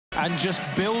and just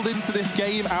build into this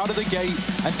game out of the gate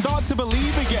and start to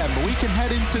believe again. But we can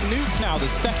head into Nuke now, the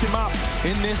second map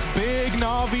in this big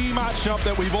Na'Vi matchup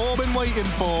that we've all been waiting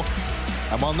for.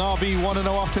 And while Na'Vi 1-0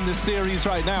 up in the series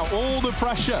right now, all the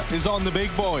pressure is on the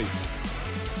big boys.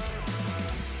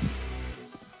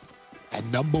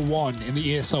 And #1 in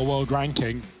the ESL World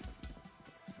Ranking.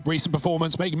 Recent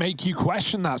performance make you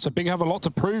question that. So Big have a lot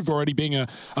to prove already being a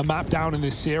map down in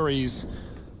this series.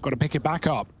 Got to pick it back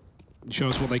up and show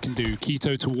us what they can do.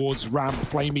 Keto towards ramp.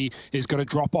 Flamey is going to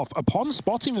drop off. Upon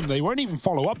spotting them, they won't even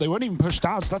follow up. They won't even push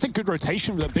down. So that's a good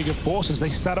rotation that Big have forced as they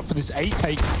set up for this A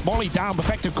take. Molly down.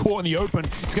 Perfecto caught in the open.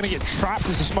 He's going to get trapped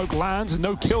as the smoke lands and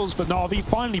no kills for Na'Vi.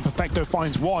 Finally, Perfecto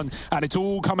finds one and it's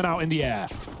all coming out in the air.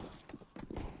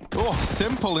 Oh,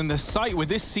 Simple in the sight with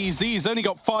this CZ. He's only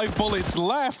got 5 bullets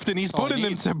left, and he's putting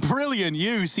them to brilliant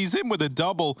use. He's in with a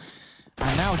double.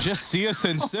 And now just Sears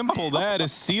and Simple there to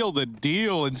seal the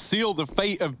deal and seal the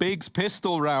fate of Big's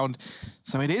pistol round.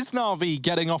 So it is Na'Vi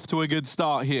getting off to a good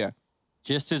start here.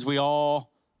 Just as we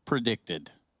all predicted,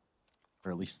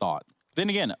 or at least thought. Then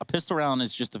again, a pistol round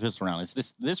is just a pistol round.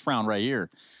 It's this round right here,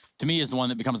 to me, is the one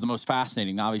that becomes the most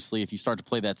fascinating. Obviously, if you start to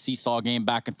play that seesaw game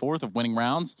back and forth of winning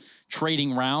rounds,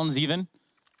 trading rounds even,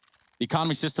 the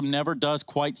economy system never does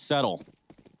quite settle.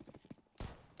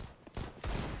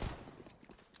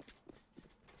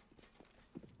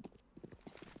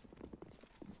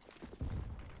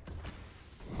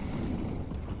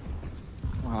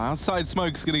 Well, outside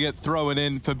smoke's going to get thrown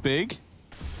in for Big.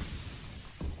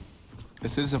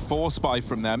 This is a force buy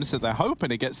from them, so they're hoping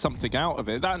to get something out of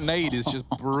it. That nade is just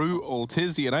brutal.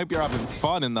 Tizzy, and I hope you're having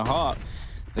fun in the heart.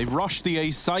 They've rushed the A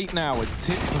site now with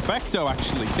Perfecto,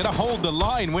 actually. Gonna hold the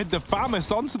line with the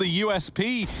Famous onto the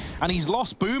USP, and he's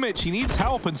lost Boomich. He needs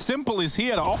help, and Simple is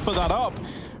here to offer that up.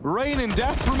 Rain and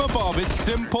death from above. It's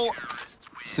Simple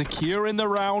securing the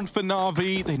round for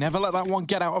Na'Vi. They never let that one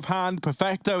get out of hand.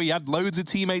 Perfecto, he had loads of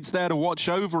teammates there to watch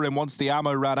over him once the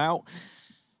ammo ran out.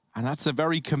 And that's a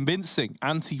very convincing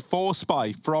anti-force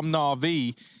buy from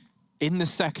Na'Vi in the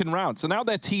second round. So now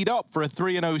they're teed up for a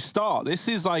 3-0 start. This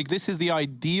is the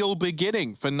ideal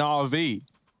beginning for Na'Vi.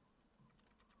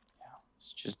 Yeah,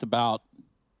 it's just about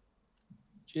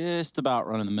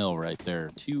running the mill right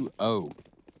there. 2-0.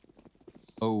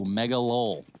 Oh, mega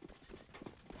lol.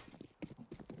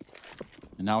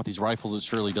 And now with these rifles, it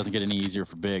surely doesn't get any easier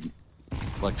for Big.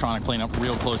 Electronic playing up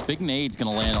real close. Big nade's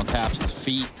gonna land on Tapson's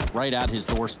feet right at his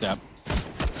doorstep.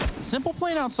 Simple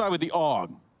playing outside with the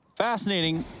AUG.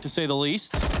 Fascinating, to say the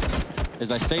least.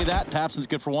 As I say that, Tapson's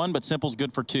good for 1, but Simple's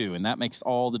good for 2, and that makes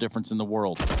all the difference in the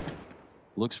world.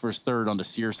 Looks for his third onto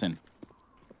Searson.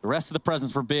 The rest of the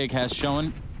presence for Big has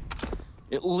shown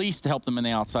at least to help them in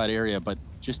the outside area, but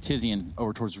just Tizian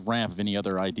over towards ramp of any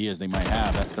other ideas they might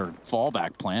have. That's their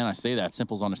fallback plan. I say that.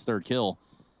 Simple's on his 3rd kill.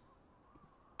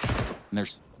 And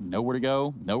there's nowhere to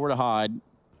go, nowhere to hide.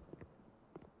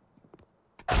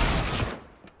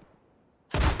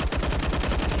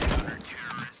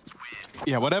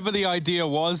 Yeah, whatever the idea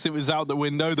was, it was out the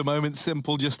window the moment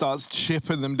Simple just starts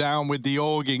chipping them down with the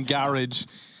AUG in garage.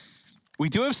 We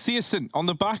do have Searson on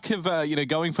the back of,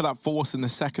 going for that force in the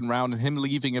second round and him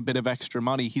leaving a bit of extra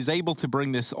money. He's able to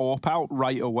bring this AWP out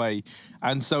right away.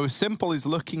 And so Simple is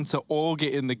looking to AUG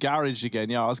it in the garage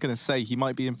again. Yeah, I was going to say he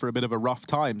might be in for a bit of a rough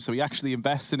time. So he actually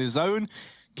invests in his own,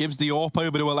 gives the AWP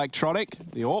over to Electronic.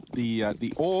 The AWP, the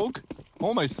AUG,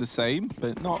 almost the same,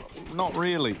 but not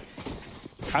really.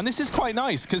 And this is quite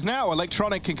nice, because now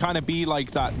Electronic can kind of be like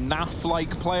that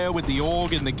NAF-like player with the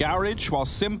AUG in the garage, while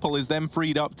Simple is then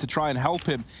freed up to try and help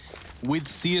him with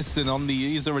Searson on the...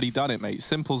 He's already done it, mate.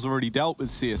 Simple's already dealt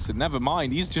with Searson. Never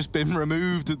mind, he's just been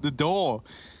removed at the door.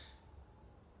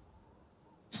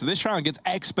 So this round gets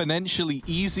exponentially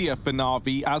easier for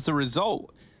Na'Vi as a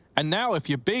result. And now if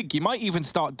you're Big, you might even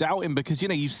start doubting, because,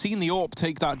 you've seen the AWP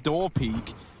take that door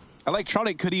peek.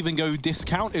 Electronic could even go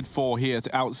discounted for here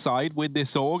to outside with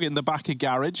this AUG in the back of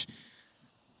garage.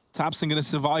 Tapson going to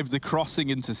survive the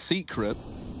crossing into secret.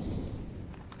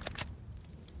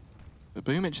 But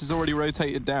Boomich has already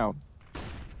rotated down.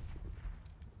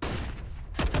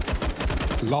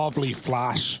 Lovely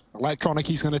flash. Electronic,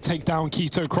 he's going to take down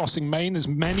Keto crossing main. There's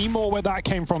many more where that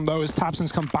came from, though, as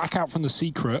Tapson's come back out from the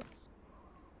secret.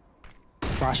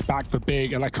 Flash back for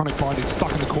Big. Electronic blinded,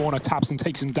 stuck in the corner. Tapson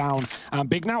takes him down. And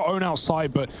Big now own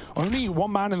outside, but only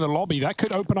one man in the lobby. That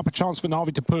could open up a chance for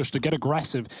Na'Vi to push, to get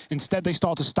aggressive. Instead, they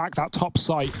start to stack that top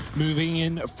site, moving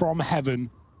in from heaven.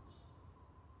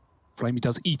 Flamey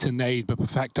does eat a nade, but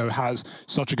Perfecto has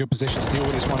such a good position to deal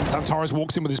with this one. Xantares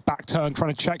walks in with his back turn,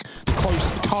 trying to check the close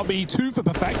cubby. 2 for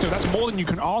Perfecto. That's more than you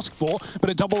can ask for, but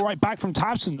a double right back from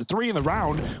tabseN. 3 in the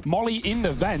round. Molly in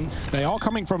the vent. They are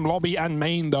coming from lobby and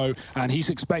main, though, and he's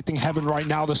expecting heaven right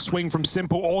now. The swing from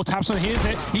Simple. Oh, tabseN hears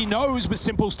it. He knows, but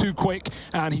Simple's too quick,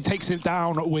 and he takes it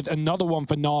down with another one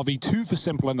for Na'Vi. 2 for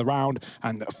Simple in the round,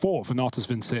 and 4 for Natus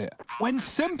Vincere. When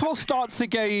Simple starts a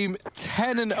game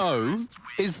 10-0,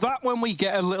 is that when we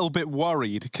get a little bit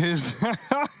worried? Because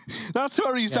that's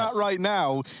where he's at right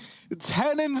now.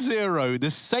 10-0,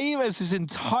 the same as his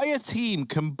entire team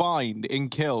combined in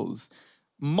kills.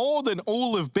 More than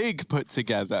all of Big put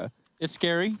together. It's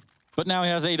scary, but now he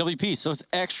has AWP, so it's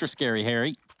extra scary,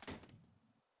 Harry.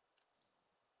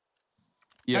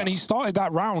 Yeah. And he started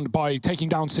that round by taking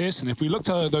down searson. If we looked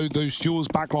at those duels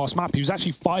back last map, he was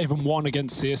actually 5-1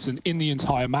 against searson in the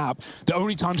entire map. The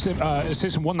only time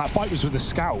searson won that fight was with a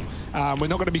scout. We're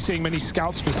not going to be seeing many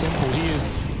scouts for Simple. He is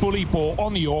fully bought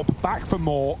on the AWP, back for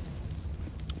more,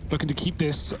 looking to keep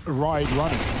this ride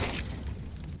running.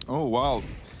 Oh, wow.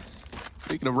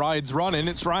 Speaking of rides running,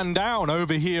 it's ran down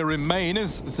over here in main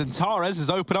as Xantares has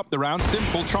opened up the round.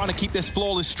 Simple trying to keep this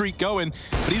flawless streak going,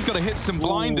 but he's got to hit some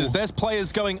blinders. Ooh. There's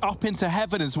players going up into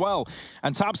heaven as well.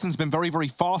 And tabseN's been very, very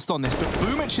fast on this, but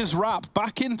Boomic's wrap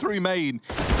back in through main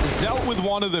has dealt with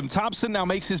one of them. tabseN now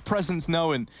makes his presence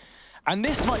known. And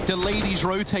this might delay these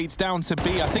rotates down to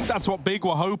B. I think that's what Big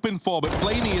were hoping for, but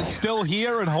Flamey is still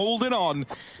here and holding on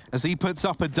as he puts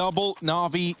up a double.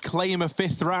 Na'Vi claim a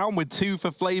 5th round with 2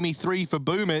 for Flamey, 3 for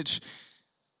Boomich.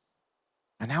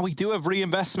 And now we do have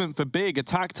reinvestment for Big.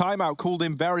 Attack timeout called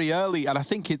in very early, and I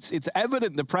think it's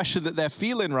evident the pressure that they're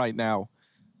feeling right now.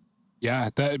 Yeah,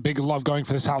 Big love going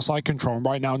for this outside control. And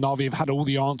right now, Na'Vi have had all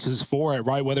the answers for it,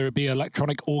 right? Whether it be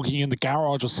electronic orging in the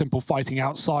garage or Simple fighting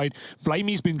outside.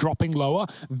 Flamey's been dropping lower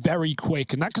very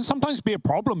quick, and that can sometimes be a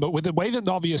problem. But with the way that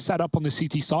Na'Vi is set up on the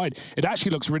CT side, it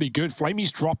actually looks really good.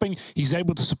 Flamey's dropping. He's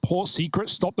able to support Secret,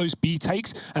 stop those B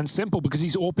takes, and Simple, because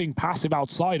he's AWPing passive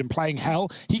outside and playing Hell,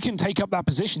 he can take up that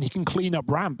position. He can clean up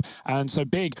ramp. And so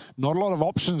Big, not a lot of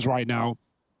options right now.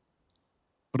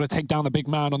 Got to take down the big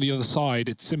man on the other side.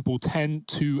 It's Simple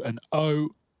 10-2-0.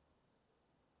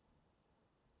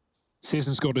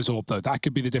 searson's got his AWP, though. That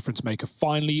could be the difference maker.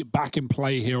 Finally back in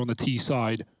play here on the T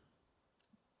side.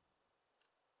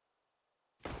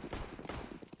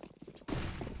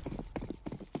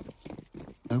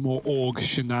 No more AUG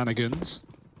shenanigans.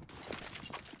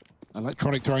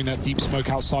 Electronic throwing that deep smoke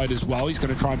outside as well. He's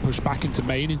going to try and push back into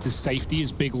main, into safety.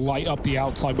 His Big light up the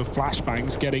outside with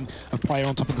flashbangs, getting a player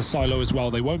on top of the silo as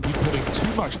well. They won't be putting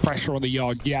too much pressure on the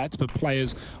yard yet, but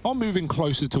players are moving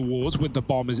closer towards with the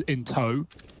bombers in tow.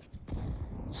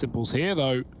 Simple's here,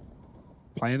 though.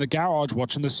 Playing the garage,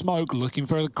 watching the smoke, looking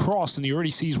for the cross, and he already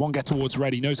sees one get towards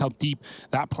red. He knows how deep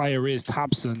that player is,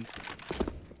 tabseN.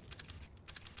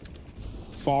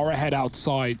 Far ahead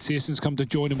outside. searson's come to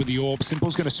join him with the AWP.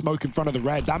 Simple's going to smoke in front of the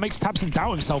red. That makes tabseN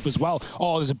doubt himself as well.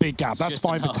 Oh, there's a big gap. That's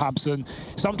fine for tabseN.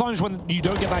 Sometimes when you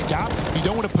don't get that gap, you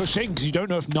don't want to push in because you don't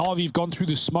know if Na'Vi have gone through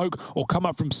the smoke or come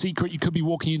up from Secret. You could be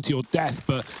walking into your death,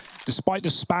 but despite the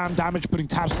spam damage putting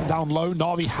tabseN down low,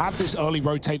 Na'Vi have this early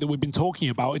rotate that we've been talking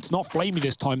about. It's not Flamey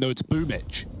this time, though. It's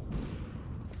Boomich.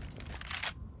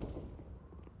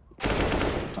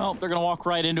 Well, they're going to walk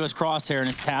right into his crosshair, and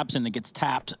it's tabseN that gets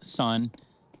tapped, son.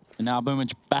 And now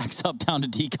Boomich backs up down to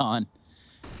Decon.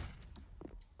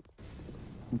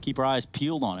 And keep our eyes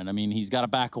peeled on it. I mean, he's got to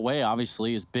back away,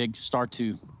 obviously, as Big start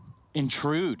to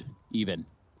intrude, even.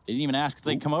 They didn't even ask if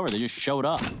they'd come over. They just showed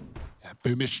up. Yeah,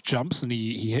 Boomich jumps, and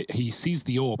he sees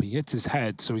the AWP. He hits his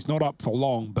head, so he's not up for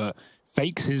long, but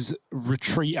fakes his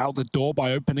retreat out the door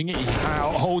by opening it. He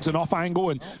holds an off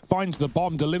angle and finds the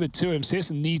bomb delivered to him.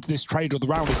 searson needs this trade or the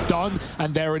round is done,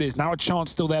 and there it is. Now a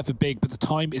chance still there for Big, but the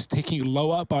time is ticking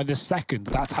lower by the second.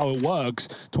 That's how it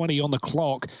works. 20 on the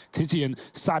clock. Tizian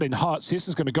sat in hut.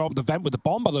 searson's going to go up the vent with the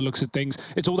bomb by the looks of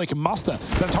things. It's all they can muster.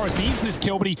 Xantares needs this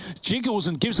kill, but he jiggles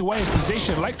and gives away his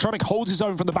position. Electronic holds his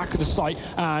own from the back of the site,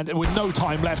 and with no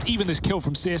time left, even this kill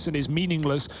from searson is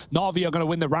meaningless. Na'Vi are going to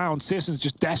win the round. searson's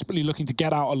just desperately looking to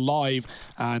get out alive,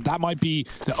 and that might be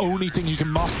the only thing he can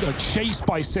muster. Chased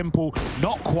by Simple,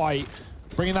 not quite.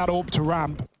 Bringing that AWP to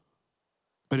ramp,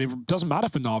 but it doesn't matter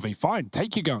for Na'Vi. Fine,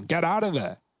 take your gun, get out of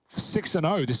there.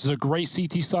 6-0, this is a great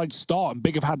CT side start, and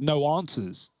Big have had no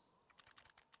answers.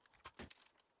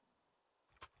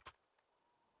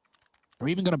 They're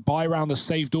even going to buy around the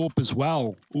saved AWP as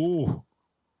well. Ooh.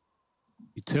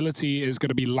 Utility is going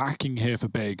to be lacking here for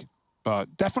Big,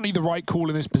 but definitely the right call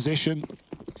in this position.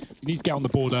 He needs to get on the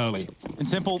board early. And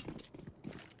Simple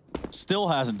still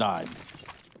hasn't died.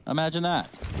 Imagine that.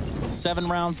 7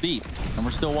 rounds deep, and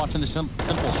we're still watching the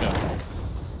Simple show.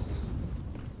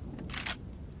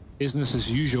 Business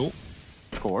as usual.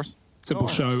 Of course. Simple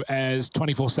show airs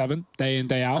 24/7, day in,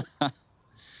 day out,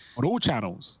 on all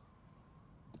channels.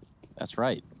 That's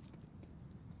right.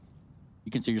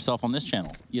 You can see yourself on this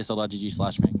channel,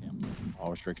 esl.gg/fancam. All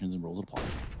restrictions and rules apply.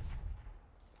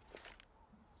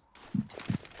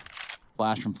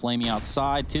 Flash from Flamey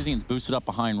outside. Tizian's boosted up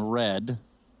behind red. And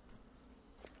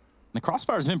the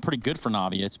crossfire has been pretty good for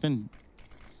Na'Vi. It's been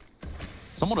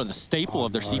somewhat of the staple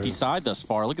of their CT side thus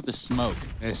far. Look at this smoke.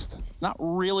 Missed. It's not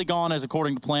really gone as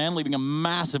according to plan, leaving a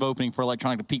massive opening for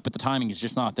Electronic to peek, but the timing is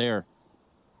just not there.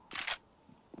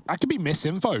 That could be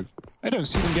misinfo. They don't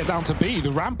see them get down to B. The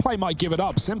ramp play might give it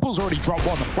up. Simple's already dropped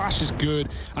one. The flash is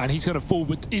good, and he's going to fall.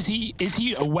 But is he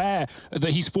aware that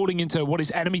he's falling into what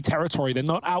is enemy territory? They're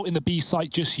not out in the B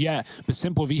site just yet. But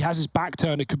Simple, if he has his back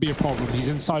turned, it could be a problem. He's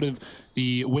inside of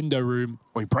the window room.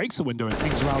 Well, he breaks the window and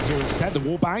things around here instead. The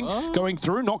wall bang going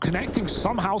through, not connecting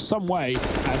somehow, some way.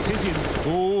 And Tizian,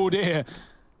 oh dear.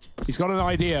 He's got an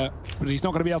idea, but he's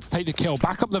not going to be able to take the kill.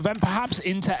 Back up the vent, perhaps,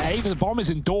 into A. The bomb is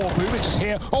indoor. Boomich is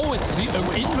here. Oh, it's the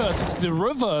inverse. It's the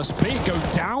reverse. Big go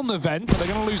down the vent, but they're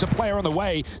going to lose a player on the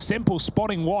way. Simple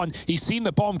spotting one. He's seen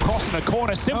the bomb crossing the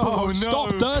corner. Simple stop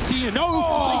 13. No,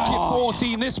 make it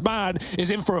 14. This man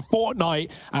is in for a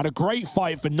fortnight and a great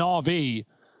fight for Na'Vi.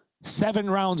 7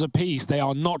 rounds apiece. They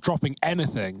are not dropping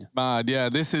anything. Man, yeah,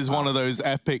 this is one of those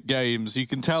epic games. You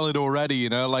can tell it already, you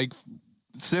know, like...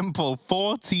 Simple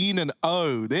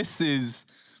 14-0. This is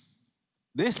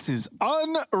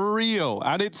unreal,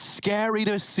 and it's scary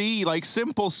to see. Like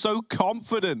Simple so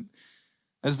confident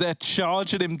as they're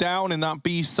charging him down in that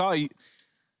B site.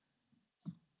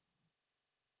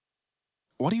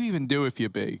 What do you even do if you're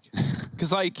big?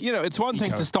 Because, like, you know, it's one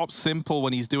thing to stop Simple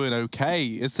when he's doing okay.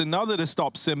 It's another to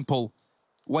stop Simple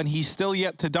when he's still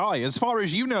yet to die. As far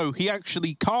as you know, he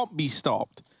actually can't be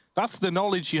stopped. That's the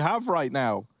knowledge you have right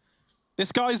now.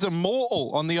 This guy's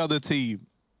immortal on the other team.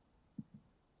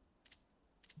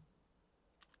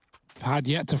 Had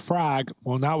yet to frag.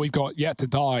 Well, now we've got yet to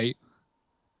die.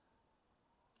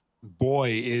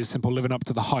 Boy, is Simple living up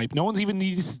to the hype. No one's even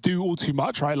needed to do all too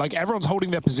much, right? Like, everyone's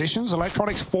holding their positions.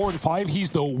 Electronics 4 and 5,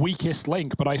 he's the weakest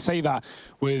link. But I say that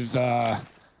with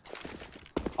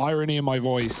irony in my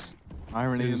voice.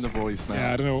 Irony in the voice now.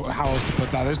 Yeah, I don't know how else to put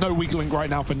that. There's no weak link right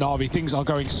now for Na'Vi. Things are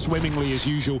going swimmingly as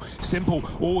usual. Simple,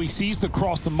 oh, he sees the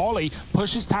cross. The molly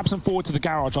pushes Tabson forward to the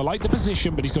garage. I like the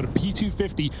position, but he's got a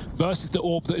P250 versus the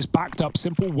AWP that is backed up.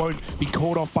 Simple won't be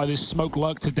caught off by this smoke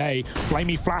lurk today.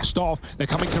 Flamey flashed off. They're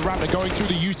coming to ramp. They're going through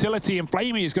the utility, and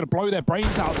Flamey is going to blow their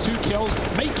brains out. 2 kills,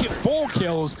 make it 4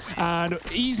 kills, and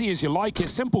easy as you like it.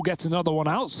 Simple gets another one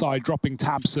outside, dropping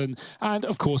Tabson, and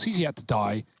of course, he's yet to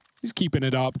die. He's keeping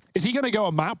it up. Is he going to go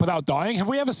a map without dying? Have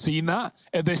we ever seen that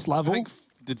at this level? I think,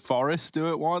 did Forrest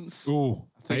do it once? Ooh,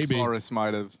 I think maybe. Forrest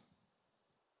might have.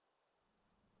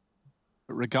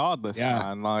 But regardless,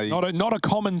 man, like... Not a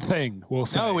common thing, we'll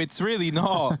say. No, it's really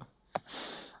not.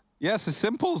 Yes, the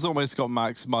Simple's almost got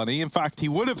max money. In fact, he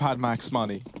would have had max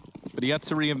money, but he had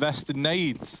to reinvest in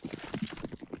nades.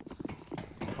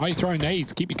 Why are you throwing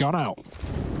nades? Keep your gun out.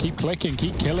 Keep clicking,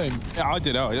 keep killing. Yeah, I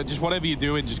don't know. Just whatever you're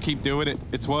doing, just keep doing it.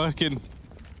 It's working.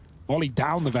 Molly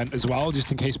down the vent as well,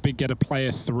 just in case Big get a player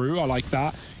through. I like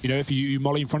that. You know, if you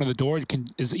molly in front of the door, it can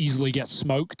as easily get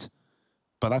smoked.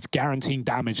 But that's guaranteeing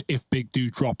damage if Big do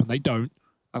drop, and they don't.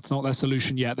 That's not their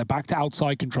solution yet. They're back to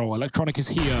outside control. Electronic is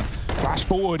here. Flash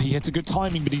forward. He hits a good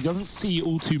timing, but he doesn't see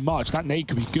all too much. That nade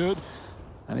could be good.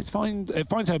 And it finds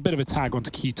a bit of a tag onto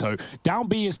Keto. Down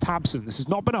B is Tabson. This has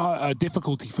not been a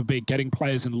difficulty for Big getting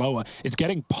players in lower. It's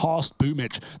getting past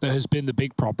Boomich that has been the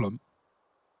big problem.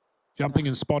 Jumping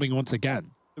and spotting once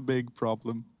again. The big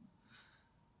problem.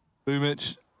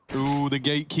 Boomich, ooh, the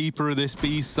gatekeeper of this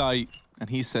B site. And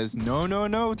he says, no, no,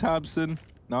 no, Tabson.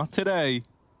 Not today.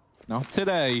 Not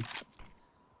today.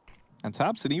 And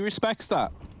Tabson, he respects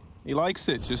that. He likes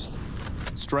it. Just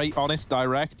straight, honest,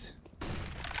 direct.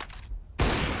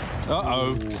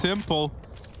 Uh-oh, Simple.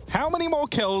 How many more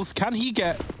kills can he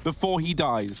get before he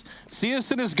dies?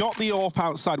 Searson has got the AWP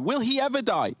outside. Will he ever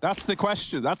die? That's the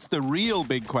question. That's the real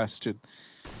big question.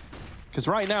 Because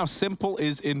right now, Simple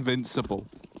is invincible.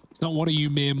 He's not one of you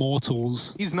mere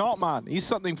mortals. He's not, man. He's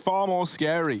something far more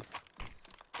scary.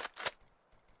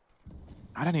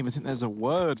 I don't even think there's a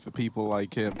word for people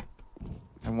like him.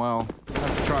 And, well, I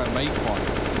have to try and make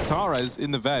one. Tara's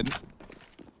in the vent.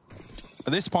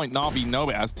 At this point, Na'Vi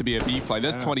know it has to be a B play.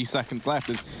 There's 20 seconds left.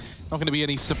 There's not going to be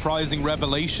any surprising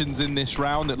revelations in this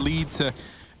round that lead to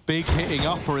Big hitting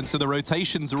upper, and so the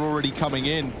rotations are already coming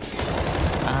in.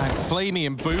 And Flamey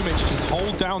and Boomich just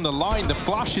hold down the line. The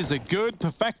flashes are good.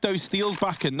 Perfecto steals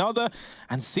back another.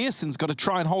 And Searson's got to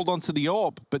try and hold on to the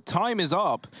orb. But time is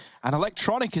up. And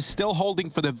Electronic is still holding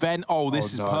for the vent. Oh,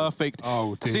 this is perfect.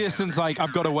 Oh, dear. Searson's like,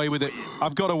 I've got away with it.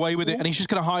 I've got away with it. And he's just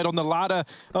going to hide on the ladder.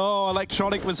 Oh,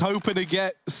 Electronic was hoping to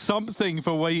get something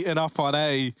for waiting up on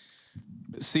A.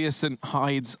 But Searson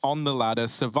hides on the ladder,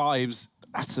 survives.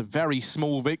 That's a very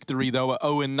small victory, though, at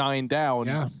 0-9 down.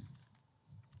 Yeah.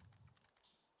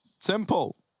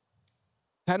 Simple.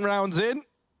 10 rounds in,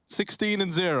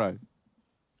 16-0. Are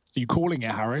you calling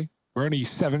it, Harry? We're only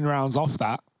 7 rounds off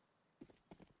that.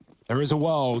 There is a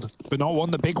world, but not one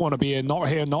the big want to be in. Not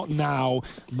here, not now,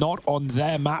 not on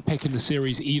their map pick in the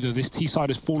series either. This T-side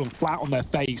has fallen flat on their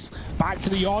face. Back to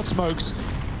the yard smokes.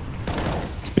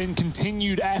 It's been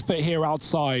continued effort here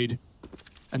outside.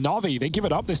 And Na'Vi, they give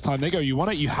it up this time. They go, you want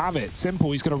it, you have it.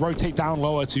 Simple, he's going to rotate down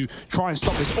lower to try and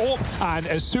stop this orb. And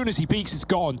as soon as he peeks, it's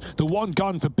gone. The one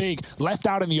gun for Big left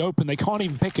out in the open. They can't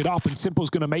even pick it up. And Simple's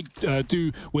going to make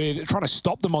do with trying to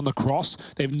stop them on the cross.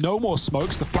 They have no more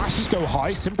smokes. The flashes go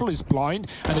high. Simple is blind.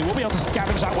 And they will be able to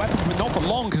scavenge that weapon, but not for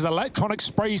long because Electronic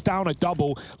sprays down a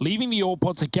double, leaving the orb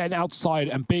pods again outside.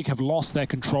 And Big have lost their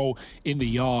control in the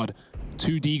yard.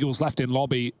 2 Deagles left in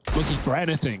lobby, looking for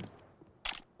anything.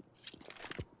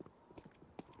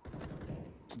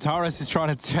 Taris is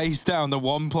trying to chase down the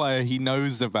one player he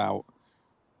knows about.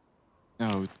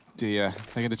 Oh dear,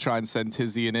 they're going to try and send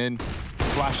Tizian in.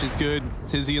 Flash is good.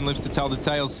 Tizian lives to tell the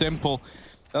tale. Simple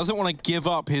doesn't want to give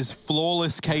up his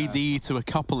flawless KD to a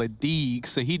couple of Deags,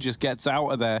 so he just gets out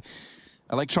of there.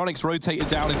 Electronics rotated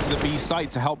down into the B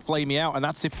site to help Flamey out, and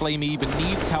that's if Flamey even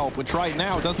needs help, which right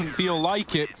now doesn't feel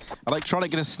like it. Electronic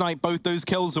going to snipe both those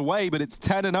kills away, but it's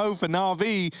 10-0 for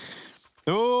Na'Vi.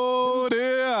 Oh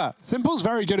dear! Simple's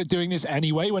very good at doing this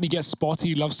anyway. When he gets spotted,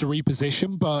 he loves to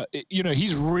reposition, but you know,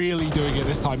 he's really doing it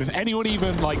this time. If anyone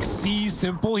even like sees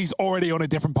Simple, he's already on a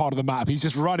different part of the map. He's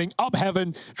just running up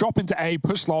heaven, drop into A,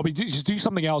 push lobby, just do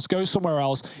something else, go somewhere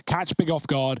else, catch Big off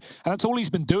guard, and that's all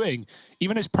he's been doing.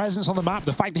 Even his presence on the map,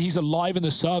 the fact that he's alive in the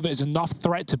server is enough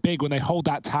threat to Big when they hold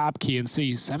that tab key and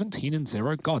see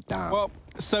 17-0. God damn. Well,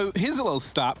 so here's a little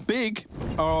stat. Big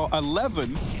are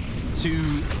 11 to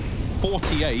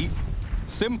 48.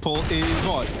 Simple is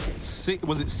what?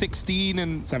 Was it 16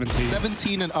 and 17?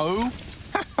 17 and 0.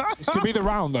 This could be the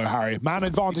round though, Harry. Man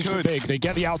advantage for Big. They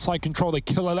get the outside control. They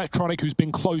kill Electronic, who's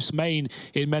been close main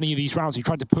in many of these rounds. He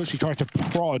tried to push, he tried to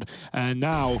prod, and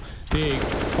now Big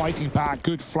fighting back.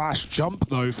 Good flash jump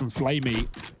though from Flamey.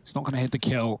 It's not going to hit the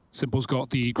kill. Simple's got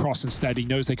the cross instead. He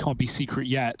knows they can't be secret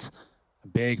yet.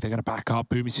 Big, they're going to back up.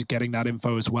 Boom is just getting that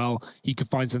info as well. He can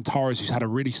find Xantares, who's had a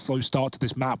really slow start to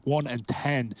this map. 1 and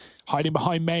 10. Hiding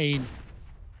behind main.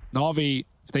 Na'Vi,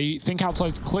 if they think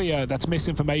outside's clear, that's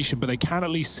misinformation, but they can at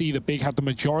least see that Big have the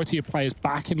majority of players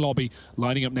back in lobby,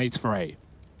 lining up nades for A.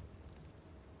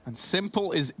 And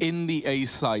Simple is in the A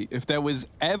site. If there was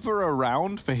ever a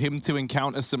round for him to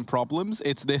encounter some problems,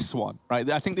 it's this one, right?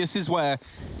 I think this is where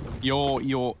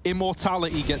your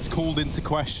immortality gets called into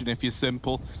question if you're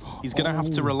Simple. He's going to have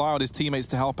to rely on his teammates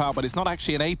to help out, but it's not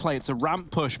actually an A play, it's a ramp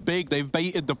push. Big, they've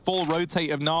baited the full rotate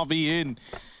of Na'Vi in.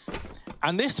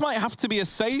 And this might have to be a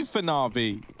save for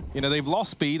Na'Vi. You know, they've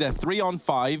lost B, they're 3 on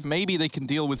 5. Maybe they can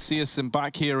deal with Searson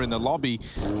back here in the lobby.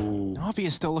 Na'Vi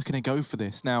is still looking to go for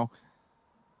this. Now,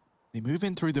 they move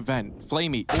in through the vent.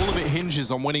 Flamey, all of it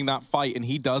hinges on winning that fight, and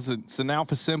he doesn't. So now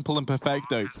for Simple and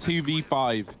Perfecto,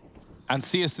 2v5. And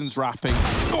Searson's rapping.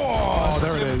 Oh,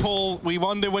 there Simple. We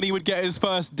wonder when he would get his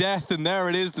first death, and there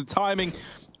it is. The timing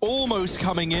almost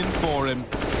coming in for him.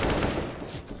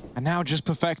 And now just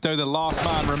Perfecto, the last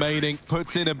man remaining,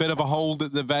 puts in a bit of a hold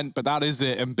at the vent, but that is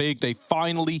it. And Big, they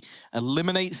finally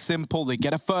eliminate Simple. They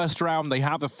get a first round. They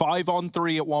have a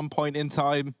 5-on-3 at one point in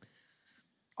time.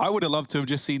 I would have loved to have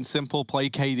just seen Simple play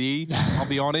KD, I'll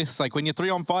be honest. Like, when you're 3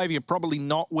 on 5, you're probably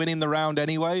not winning the round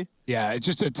anyway. Yeah, it's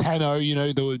just a 10-0, you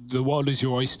know, the world is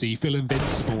your oyster. You feel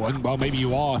invincible, and, well, maybe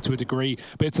you are to a degree.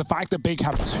 But it's the fact that Big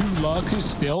have 2 lurkers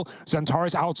still.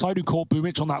 Xantares outside, who caught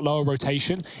Boomich on that lower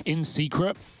rotation in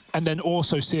secret. And then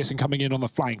also Searson coming in on the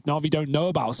flank. Na'Vi don't know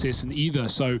about Searson either,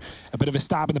 so a bit of a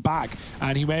stab in the back.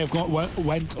 And he may have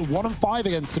went 1 on 5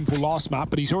 against Simple last map,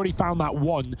 but he's already found that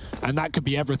 1, and that could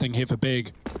be everything here for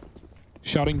Big.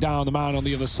 Shutting down the man on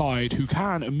the other side, who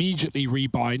can immediately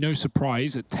rebuy, no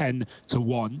surprise, at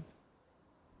 10-1.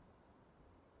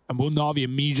 And will Na'Vi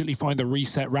immediately find the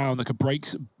reset round that could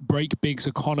break Big's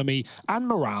economy and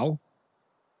morale?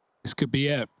 This could be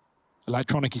it.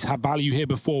 Electronic has had value here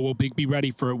before. Will Big be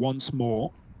ready for it once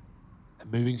more?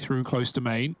 And moving through close to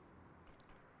main.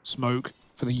 Smoke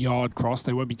for the yard cross.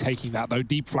 They won't be taking that, though.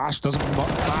 Deep flash doesn't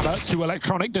matter to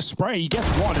Electronic. The spray, he gets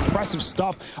one. Impressive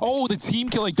stuff. Oh, the team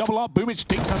kill. They double up. Boomich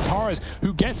dinks Antares,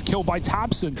 who gets killed by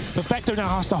Tabson. Perfecto now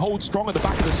has to hold strong at the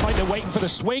back of the site. They're waiting for the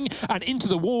swing, and into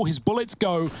the wall. His bullets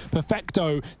go.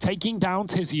 Perfecto taking down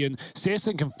Tizian.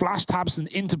 Searson can flash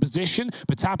Tabson into position,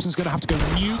 but Tabson's going to have to go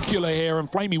nuclear here, and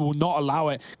Flamey will not allow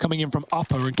it, coming in from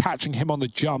upper and catching him on the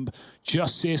jump.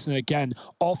 Just Searson again,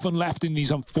 often left in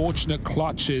these unfortunate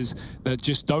clutches that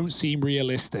just don't seem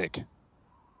realistic.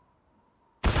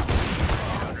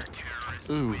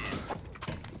 Ooh.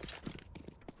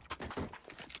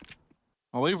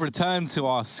 Well, we've returned to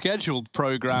our scheduled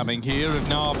programming here of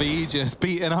Na'Vi just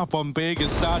beating up on Big,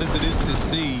 as sad as it is to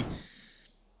see.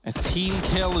 A team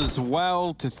kill as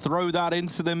well to throw that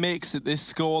into the mix at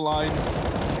this scoreline.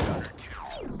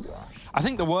 I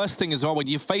think the worst thing as well, when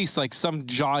you face like some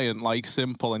giant like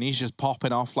Simple and he's just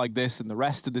popping off like this and the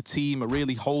rest of the team are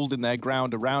really holding their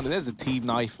ground around it. There's a team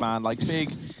knife, man, like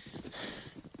Big.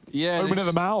 Yeah, open at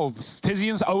the mouths.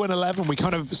 Tizian's 0-11. We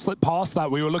kind of slipped past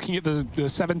that. We were looking at the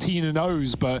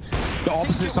 17-0s, but the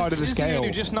opposite side of the scale.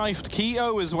 Who just knifed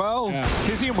Keto as well. Yeah.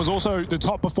 Tizian was also the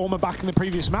top performer back in the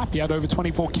previous map. He had over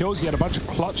 24 kills. He had a bunch of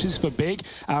clutches for Big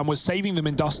and was saving them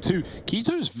in Dust too.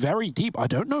 Keto's very deep. I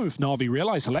don't know if Na'Vi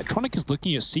realized Electronic is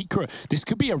looking at Secret. This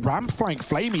could be a ramp flank.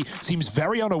 Flamey seems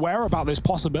very unaware about this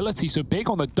possibility. So Big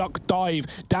on the duck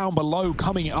dive down below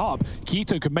coming up.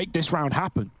 Keto could make this round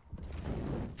happen.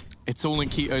 It's all in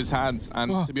Keto's hands,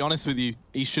 and to be honest with you,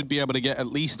 he should be able to get at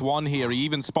least one here. He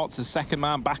even spots the second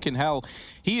man back in hell.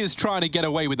 He is trying to get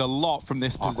away with a lot from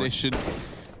this position.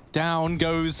 Down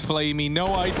goes Flamey,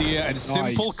 no idea, and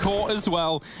Simple caught as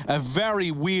well. A very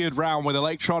weird round with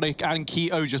Electronic and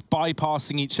Keto just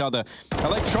bypassing each other.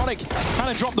 Electronic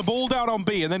kind of dropped the ball down on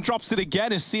B and then drops it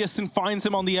again as Searson finds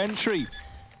him on the entry.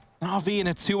 Na'Vi in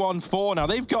a 2-on-4. Now,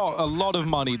 they've got a lot of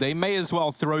money. They may as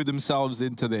well throw themselves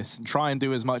into this and try and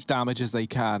do as much damage as they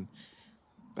can.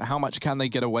 But how much can they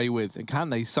get away with? And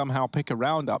can they somehow pick a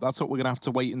round up? That's what we're going to have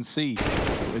to wait and see.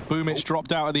 With Boomich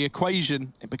dropped out of the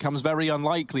equation, it becomes very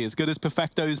unlikely. As good as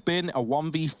Perfecto's been, a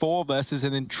 1v4 versus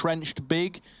an entrenched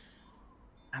Big,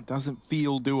 that doesn't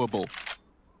feel doable.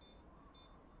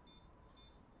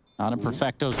 Not in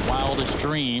Perfecto's wildest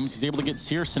dreams. He's able to get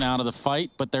Searson out of the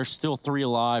fight, but there's still 3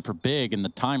 alive for Big, and the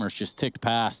timer's just ticked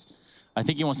past. I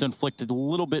think he wants to inflict a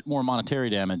little bit more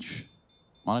monetary damage.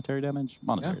 Monetary damage?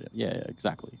 Monetary damage. Yeah,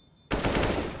 exactly.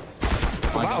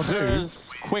 Well, that'll do.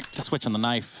 Quick to switch on the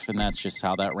knife, and that's just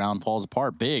how that round falls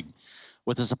apart. Big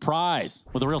with a surprise,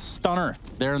 with a real stunner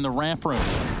there in the ramp room.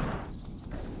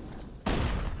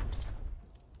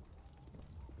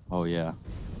 Oh, yeah.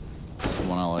 This is the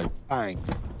one I like. Bang.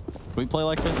 Can we play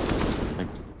like this? Like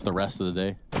the rest of the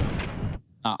day?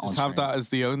 Just have that as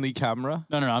the only camera?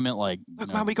 No, I meant like...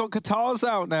 Look, man, we got guitars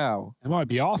out now. It might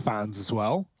be our fans as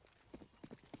well.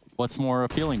 What's more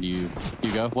appealing to you,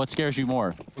 Hugo? What scares you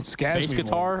more? What scares Bass me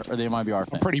guitar, more? or they might be our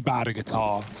fans? I'm pretty bad at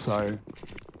guitar, so...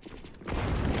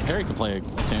 Harry can play a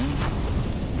tune.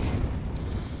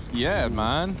 Yeah,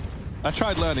 man. I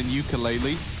tried learning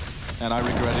ukulele, and I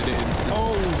regretted it instantly.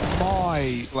 Oh,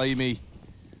 my. Flamey.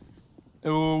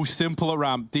 Oh, Simple at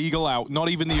ramp. Deagle out. Not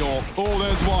even the AWP. Oh,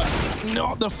 there's one.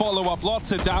 Not the follow-up.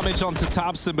 Lots of damage onto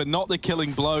Tabson, but not the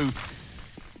killing blow.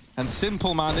 And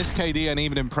Simple, man, this KD ain't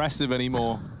even impressive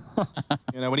anymore.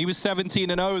 You know, when he was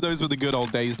 17-0, those were the good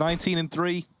old days.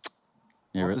 19-3,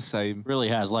 not the same. Really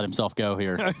has let himself go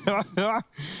here.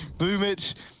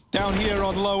 Boomich down here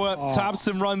on lower.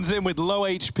 Tabson runs in with low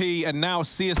HP, and now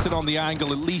Searson on the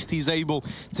angle. At least he's able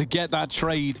to get that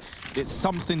trade. It's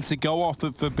something to go off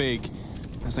of for Big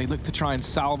as they look to try and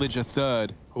salvage a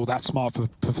third. Oh, that's smart for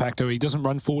Perfecto. He doesn't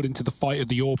run forward into the fight of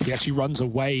the AWP. He actually runs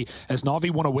away as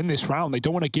Na'Vi want to win this round. They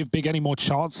don't want to give Big any more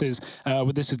chances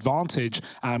with this advantage,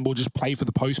 and we'll just play for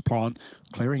the post plant,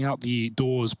 clearing out the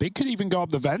doors. Big could even go up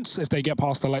the vents if they get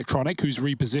past Electronic, who's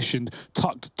repositioned,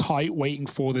 tucked tight, waiting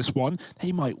for this one.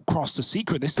 They might cross the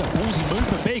secret. This is a ballsy move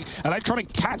for Big.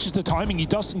 Electronic catches the timing. He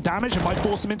does some damage and might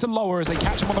force him into lower as they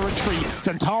catch him on the retreat.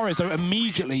 Zantares, though,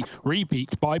 immediately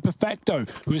repeaked by Perfecto,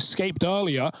 who escaped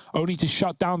earlier, only to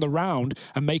shut down the round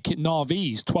and make it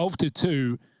Na'Vi's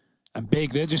 12-2. And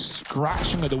Big, they're just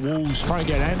scratching at the walls, trying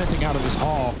to get anything out of this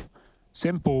half.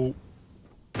 Simple.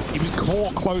 He was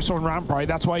caught close on ramp, right?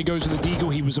 That's why he goes to the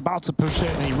deagle. He was about to push it,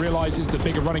 and he realizes that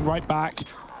Big are running right back.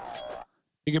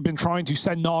 Big have been trying to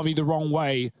send Na'Vi the wrong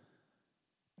way.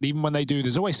 But even when they do,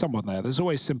 there's always someone there. There's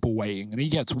always Simple waiting, and he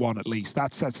gets one at least.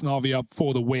 That sets Na'Vi up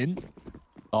for the win.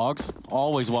 Dogs,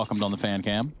 always welcomed on the fan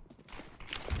cam.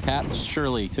 Cats,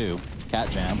 surely, too. Cat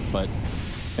jam, but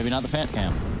maybe not the fan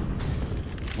cam.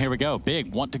 Here we go.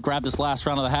 Big want to grab this last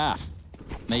round of the half.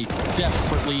 They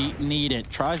desperately need it.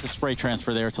 Tries to spray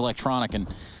transfer there. It's electronic, and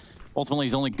ultimately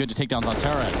he's only good to takedowns on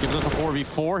Terras. Gives us a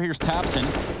 4v4. Here's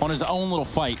Tapson on his own little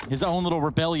fight, his own little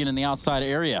rebellion in the outside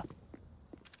area.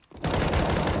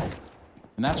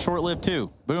 And that's short-lived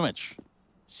too. Boomich,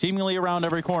 seemingly around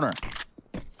every corner.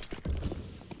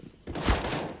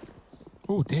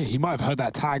 Oh dear, he might have heard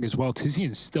that tag as well.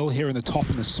 Tizian's still here in the top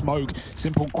in the smoke.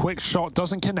 Simple quick shot,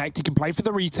 doesn't connect. He can play for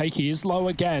the retake. He is low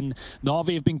again.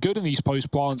 Na'Vi have been good in these post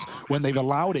plants when they've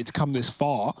allowed it to come this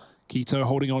far. Keto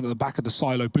holding on to the back of the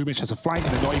silo. Boomich has a flank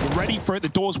and they're not even ready for it. The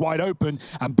door's wide open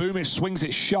and Boomich swings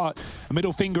it shut. A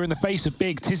middle finger in the face of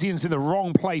Big. Tizian's in the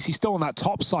wrong place. He's still on that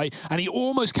top site and he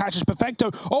almost catches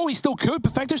Perfecto. Oh, he still could.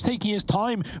 Perfecto's taking his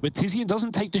time, but Tizian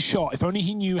doesn't take the shot. If only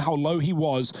he knew how low he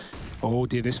was. Oh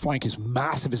dear, this flank is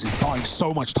massive as he's buying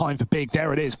so much time for Big.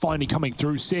 There it is, finally coming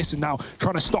through. Sis and now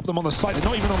trying to stop them on the site. They're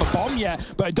not even on the bomb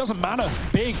yet, but it doesn't matter.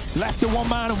 Big left to one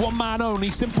man and one man only.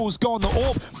 Simple's gone. The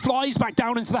orb flies back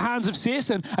down into the hands of Sis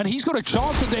and he's got a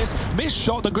chance at this. Missed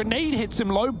shot, the grenade hits him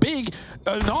low. Big,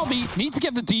 Na'Vi need to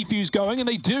get the defuse going and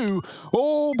they do.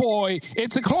 Oh boy,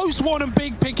 it's a close one and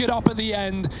Big pick it up at the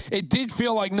end. It did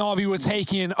feel like Na'Vi were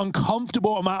taking an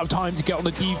uncomfortable amount of time to get on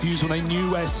the defuse when they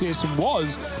knew where Sis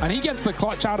was, and he gets the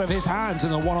clutch out of his hands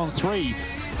in the 1-on-3.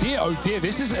 Dear, oh dear,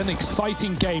 this is an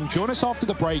exciting game. Join us after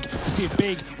the break to see if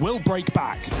Big will break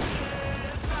back.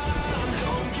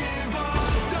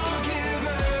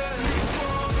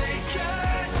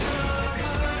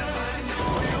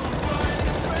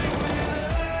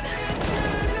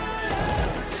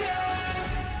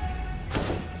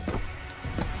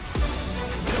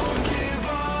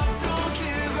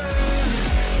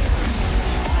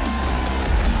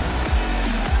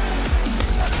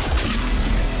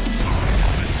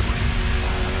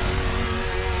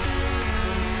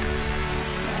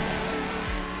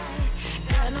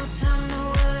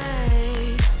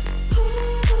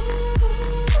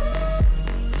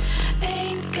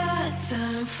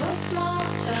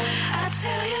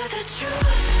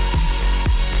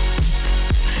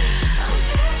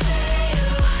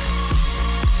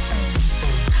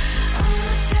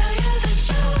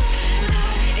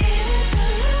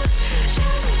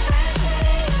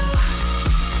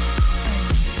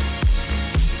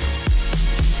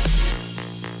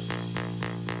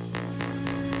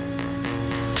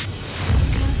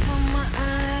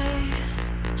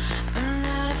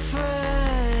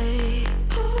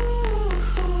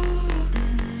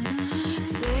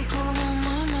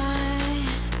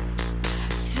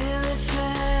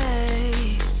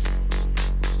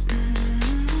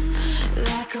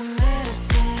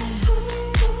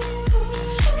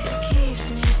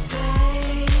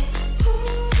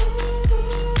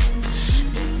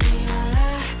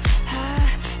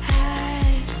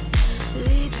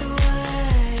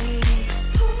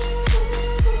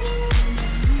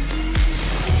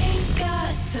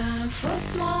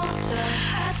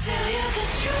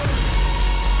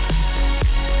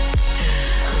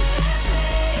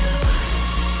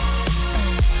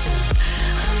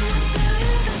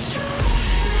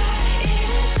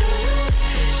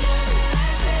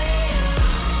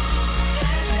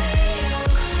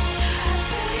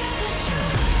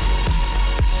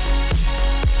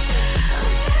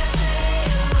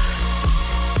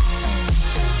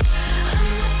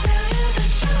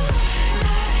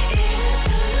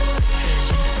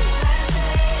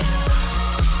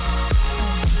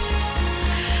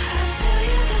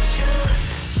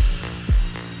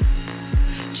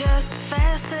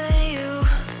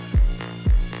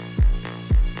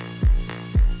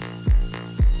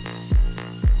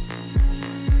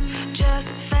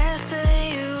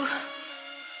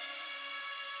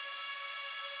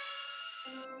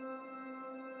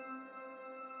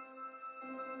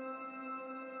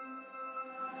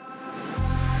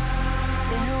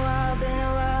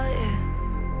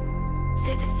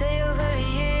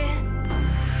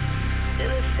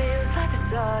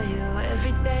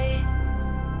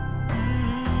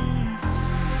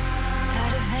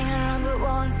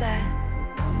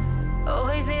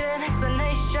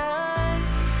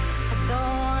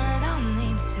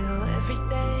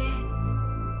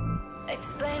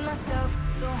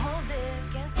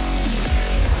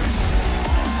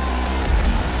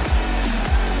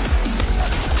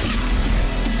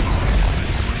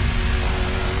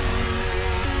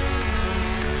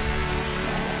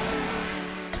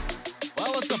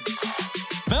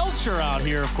 Out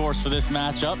here, of course, for this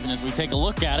matchup, and as we take a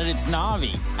look at it, it's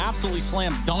Na'Vi absolutely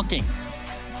slam dunking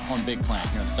on Big Plant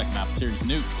here in the second half of the series.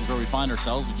 Nuke is where we find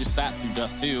ourselves. We just sat through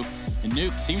Dust 2, and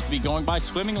Nuke seems to be going by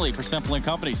swimmingly for Simple and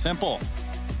company. Simple,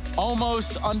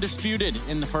 almost undisputed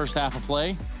in the first half of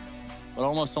play. but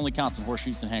almost only counts in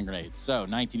horseshoes and hand grenades. So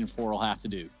 19 and 4 will have to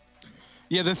do.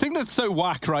 Yeah, the thing that's so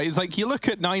whack, right, is like you look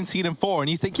at 19 and 4 and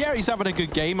you think, yeah, he's having a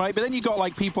good game, right? But then you got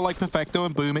like people like Perfecto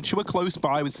and Boomich who were close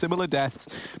by with similar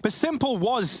deaths. But Simple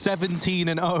was 17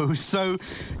 and 0, so,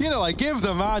 you know, like give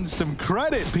the man some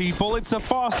credit, people. It's a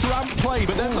fast ramp play,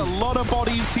 but there's a lot of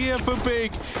bodies here for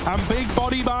Big, and big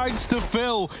body bags to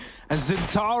fill. As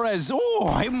Zintares,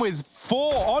 oh, him with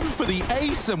 4 on for the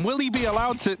ace, and will he be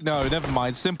allowed to? No, never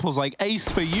mind. Simple's like, ace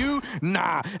for you?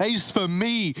 Nah, ace for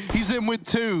me. He's in with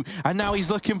 2, and now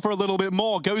he's looking for a little bit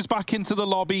more. Goes back into the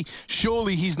lobby.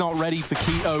 Surely he's not ready for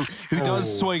Keto, who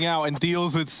does swing out and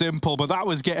deals with Simple, but that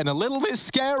was getting a little bit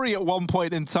scary at one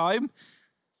point in time.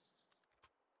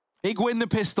 Big win the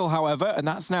pistol, however, and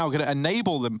that's now going to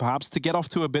enable them perhaps to get off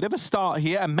to a bit of a start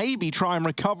here and maybe try and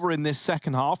recover in this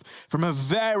second half from a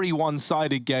very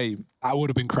one-sided game. That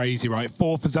would have been crazy, right?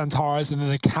 4 for Xantares and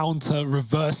then a counter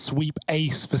reverse sweep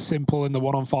ace for Simple in the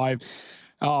 1-on-5.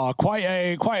 Quite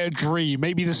a dream.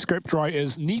 Maybe the script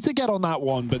writers need to get on that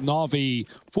one, but Na'Vi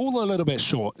fall a little bit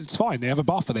short. It's fine. They have a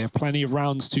buffer. They have plenty of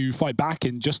rounds to fight back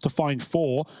in just to find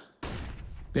 4.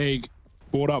 Big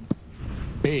brought up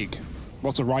Big.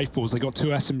 Lots of rifles. They got 2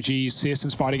 SMGs.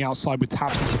 Searson's fighting outside with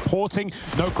Tapson supporting.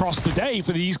 No cross today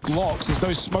for these Glocks. There's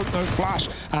no smoke, no flash,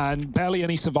 and barely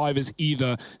any survivors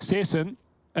either. Searson,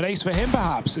 an ace for him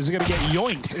perhaps. Is it going to get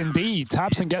yoinked? Indeed.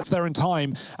 Tapson gets there in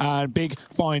time, and Big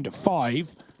find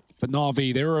 5. But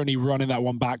Na'Vi, they were only running that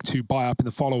one back to buy up in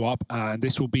the follow-up, and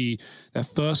this will be their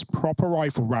first proper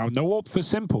rifle round. No AWP for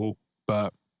Simple,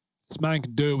 but this man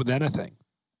can do it with anything.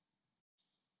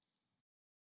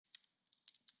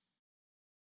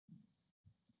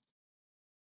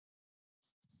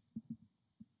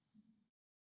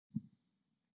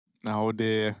 Oh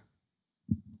dear.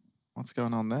 What's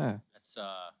going on there?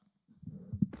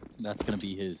 That's going to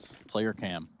be his player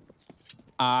cam.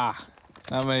 Ah,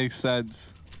 that makes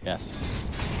sense. Yes.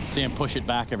 See him push it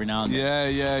back every now and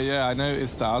then. Yeah, I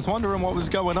noticed that. I was wondering what was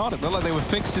going on. It looked like they were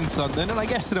fixing something, and I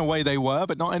guess in a way they were,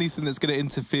 but not anything that's going to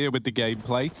interfere with the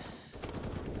gameplay.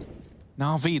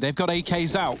 Na'Vi, they've got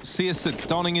AKs out. Searson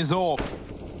donning his AWP.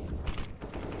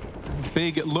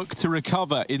 Big look to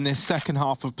recover in this second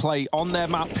half of play on their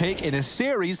map pick in a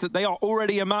series that they are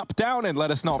already a map down in,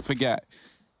 let us not forget.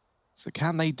 So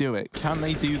can they do it? Can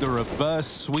they do the reverse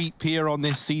sweep here on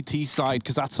this CT side?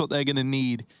 Because that's what they're going to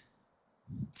need.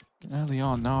 Early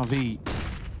on, Na'Vi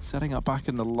setting up back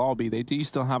in the lobby. They do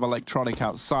still have Electronic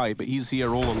outside, but he's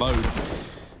here all alone.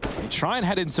 They try and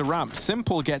head into ramp.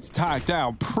 Simple gets tagged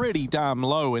down pretty damn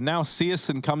low, and now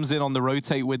Searson comes in on the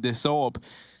rotate with this AWP.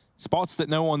 Spots that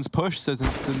no one's pushed, so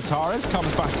Xantares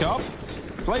comes back up.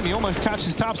 Flamey almost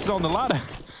catches Tapson on the ladder.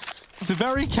 It's a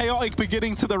very chaotic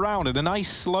beginning to the round, and a nice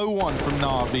slow one from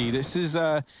Na'Vi. This is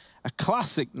a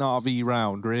classic Na'Vi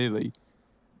round, really.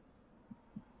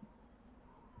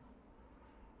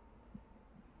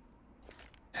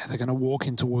 Yeah, they're going to walk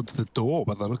in towards the door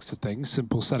by the looks of things.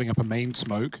 Simple setting up a main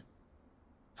smoke.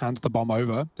 Hands the bomb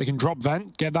over. They can drop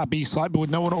vent, get that B site, but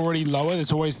with no one already lower,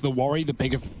 there's always the worry. The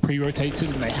Big have pre-rotated,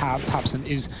 and they have. Tapson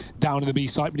is down in the B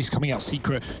site, but he's coming out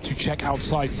secret to check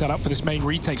outside, set up for this main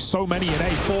retake. So many in A.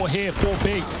 4 here, 4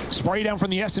 Big. Spray down from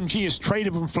the SMG is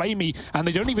traded from Flamey, and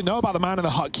they don't even know about the man in the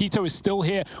hut. Keto is still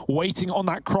here, waiting on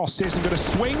that cross. Searson going to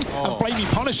swing, and Flamey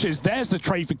punishes. There's the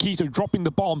trade for Keto, dropping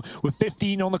the bomb with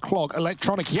 15 on the clock.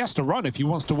 Electronic, he has to run if he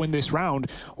wants to win this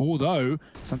round, although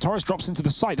Xantares drops into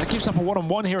the site. That gives up a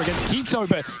one-on-one here against Keto,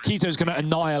 but Keto's going to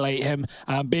annihilate him,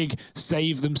 and Big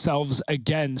save themselves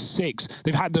again. 6.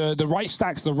 They've had the right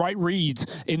stacks, the right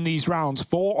reads in these rounds.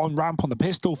 4 on ramp on the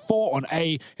pistol, 4 on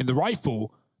A in the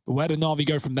rifle. But where did Na'Vi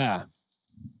go from there?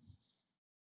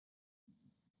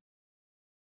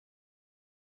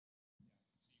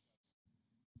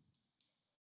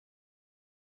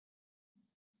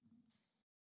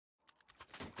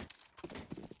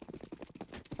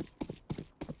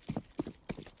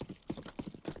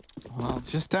 Well,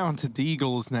 just down to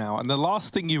Deagles now. And the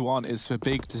last thing you want is for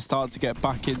Big to start to get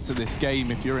back into this game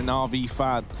if you're an RV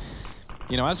fan.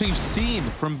 You know, as we've seen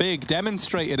from Big,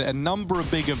 demonstrated at a number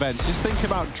of big events. Just think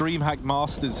about DreamHack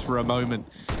Masters for a moment,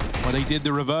 where they did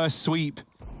the reverse sweep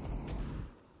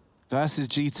versus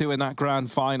G2 in that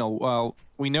grand final. Well,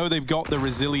 we know they've got the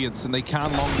resilience and they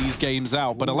can long these games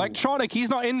out. But Electronic, he's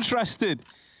not interested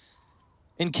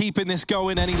in keeping this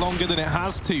going any longer than it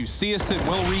has to. Searson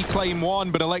will reclaim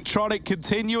 1, but Electronic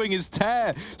continuing his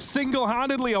tear.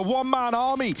 Single-handedly, a one-man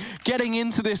army getting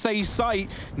into this A site.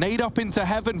 Nade up into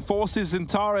heaven, forces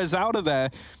Xantares out of there.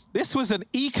 This was an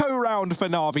eco round for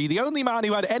Na'Vi. The only man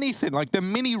who had anything like the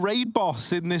mini raid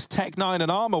boss in this Tech 9 and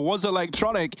armor was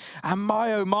Electronic. And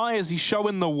my oh my, is he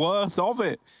showing the worth of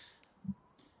it.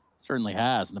 Certainly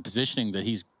has. And the positioning that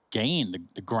he's gained,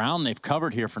 the ground they've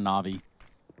covered here for Na'Vi.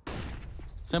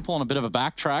 Simple and a bit of a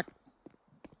backtrack.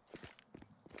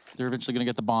 They're eventually going to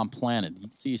get the bomb planted. You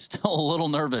can see he's still a little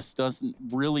nervous. Doesn't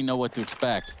really know what to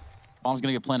expect. Bomb's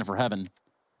going to get planted for Heaven.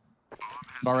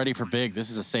 Already for Big, this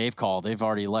is a save call. They've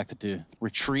already elected to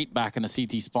retreat back into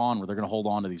CT spawn where they're going to hold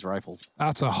on to these rifles.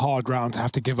 That's a hard round to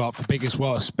have to give up for Big as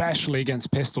well, especially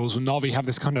against pistols. When Na'Vi have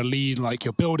this kind of lead, like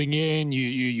you're building in,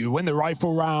 you win the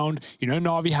rifle round, you know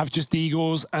Na'Vi have just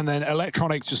Eagles, and then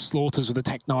Electronic just slaughters with the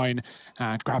Tech 9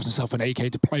 and grabs himself an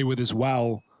AK to play with as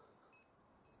well.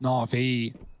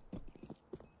 Na'Vi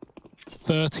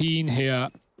 13 here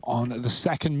on the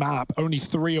second map, only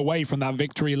 3 away from that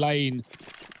victory lane.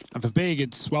 And for Big,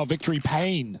 it's, well, victory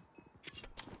pain.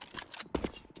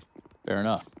 Fair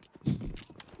enough.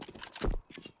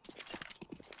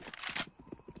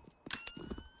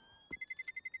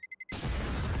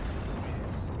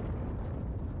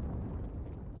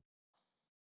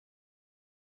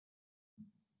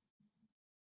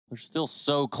 They're still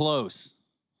so close.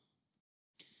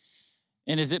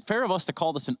 And is it fair of us to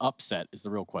call this an upset is the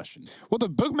real question. Well, the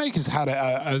bookmakers had it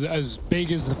as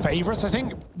Big as the favorites. I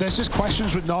think there's just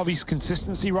questions with Na'Vi's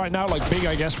consistency right now. Like Big,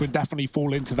 I guess, would definitely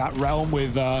fall into that realm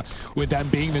with them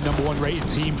being the #1 rated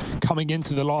team coming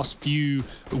into the last few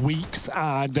weeks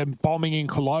and them bombing in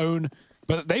Cologne.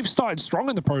 But they've started strong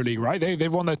in the Pro League, right?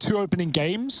 They've won their 2 opening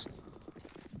games.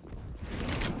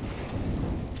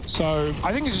 So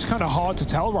I think it's just kind of hard to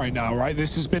tell right now, right?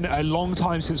 This has been a long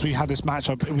time since we had this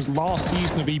matchup. It was last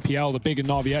season of EPL, the Big and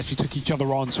Na'Vi actually took each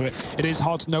other on, so it is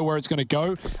hard to know where it's going to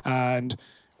go. And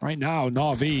right now,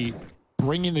 Na'Vi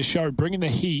bringing the show, bringing the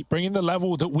heat, bringing the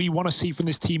level that we want to see from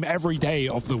this team every day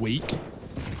of the week.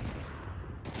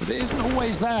 But it isn't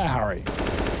always there, Harry.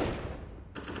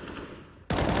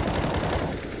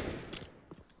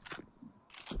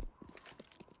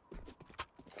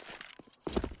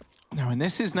 No, and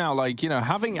this is now like, you know,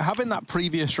 having that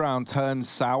previous round turn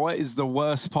sour is the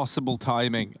worst possible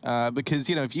timing. Because,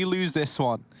 you know, if you lose this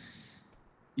one,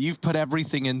 you've put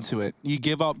everything into it. You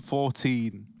give up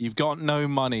 14, you've got no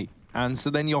money. And so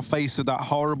then you're faced with that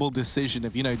horrible decision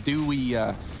of, you know, do we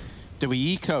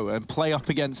eco and play up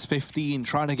against 15,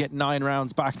 trying to get 9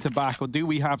 rounds back to back, or do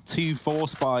we have 2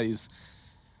 force buys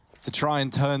to try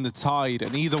and turn the tide?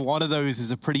 And either one of those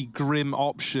is a pretty grim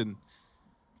option.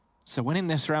 So winning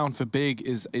this round for Big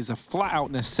is a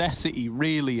flat-out necessity,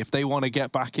 really, if they want to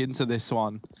get back into this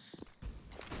one.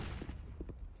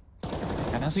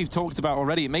 And as we've talked about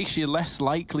already, it makes you less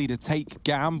likely to take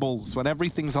gambles when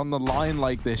everything's on the line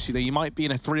like this. You know, you might be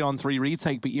in a 3-on-3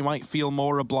 retake, but you might feel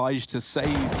more obliged to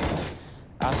save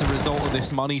as a result of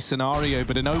this money scenario.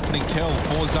 But an opening kill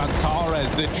for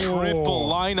Xantares, the triple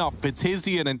lineup,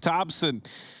 Petizian and Tabson.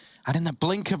 And in the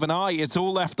blink of an eye, it's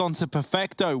all left onto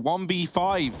Perfecto,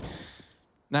 1v5.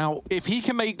 Now, if he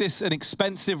can make this an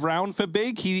expensive round for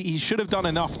Big, he should have done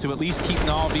enough to at least keep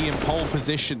Na'Vi in pole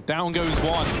position. Down goes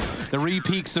one. The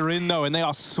re-peaks are in, though, and they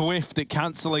are swift at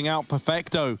cancelling out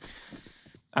Perfecto.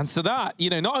 And so that,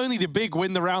 you know, not only did Big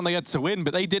win the round they had to win,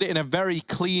 but they did it in a very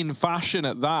clean fashion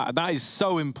at that. And that is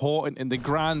so important in the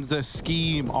grander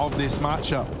scheme of this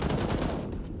matchup.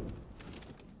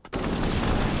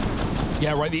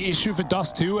 Yeah, right. The issue for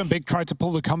Dust 2 and Big tried to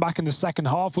pull the comeback in the second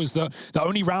half was the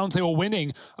only rounds they were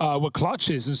winning were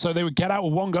clutches. And so they would get out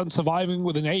with 1 gun surviving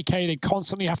with an AK. They'd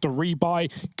constantly have to rebuy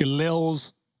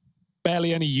Galils,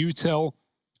 barely any util,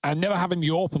 and never having the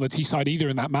AWP on the T side either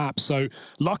in that map. So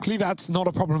luckily that's not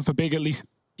a problem for Big, at least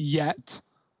yet.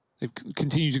 They've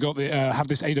continued to have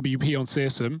this AWP on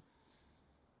Searsome.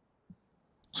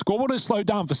 Scoreboard is slowed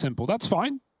down for Simple. That's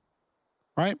fine,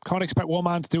 right? Can't expect one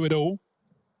man to do it all.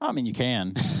 I mean, you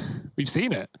can. We've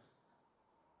seen it. I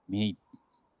mean, he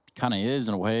kind of is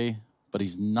in a way, but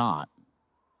he's not.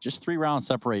 Just 3 rounds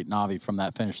separate Na'Vi from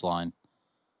that finish line.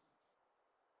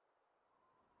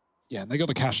 Yeah, and they got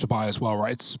the cash to buy as well,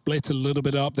 right? It's split a little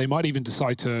bit up. They might even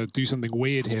decide to do something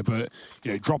weird here, but,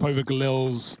 you know, drop over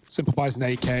Galils, Simple buys an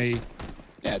AK.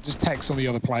 Yeah, just text on the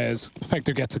other players.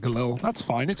 Perfecto gets a Galil. That's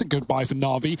fine. It's a good buy for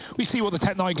Na'Vi. We see what the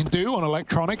Tech 9 can do on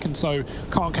Electronic, and so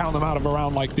can't count them out of a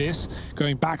round like this.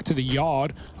 Going back to the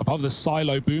yard, above the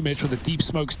silo, Boomich with the deep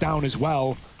smokes down as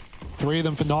well. 3 of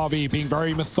them for Na'Vi, being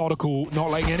very methodical,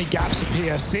 not letting any gaps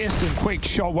appear. Searson, quick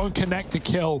shot, won't connect to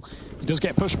kill. He does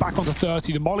get pushed back onto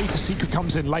 30. The molly to Secret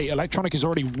comes in late. Electronic is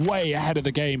already way ahead of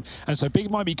the game. And so Big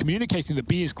might be communicating that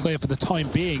B is clear for the time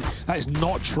being. That is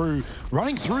not true.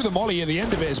 Running through the molly at the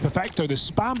end of it is Perfecto. The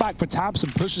spam back for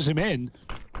Tabson pushes him in.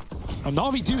 And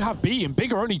Na'Vi do have B, and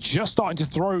Big are only just starting to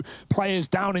throw players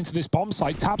down into this bomb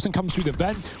site. tabseN comes through the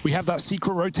vent. We have that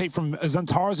secret rotate from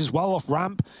Xantares as well off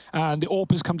ramp, and the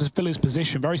AWP has come to fill his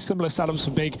position. Very similar setups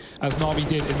for Big as Na'Vi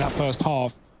did in that first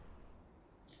half.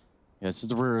 Yeah, this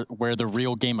is where the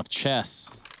real game of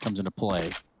chess comes into play.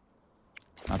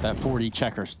 Not that 4D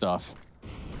checker stuff.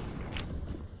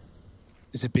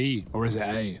 Is it B or is it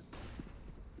A?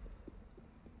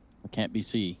 It can't be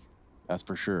C, that's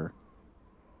for sure.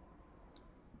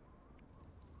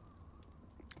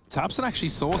 tabseN actually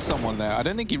saw someone there. I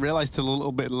don't think he realized till a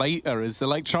little bit later as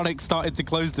Electronic started to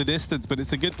close the distance, but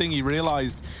it's a good thing he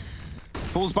realized.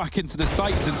 Falls back into the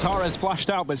sight. Xantares flashed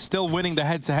out, but still winning the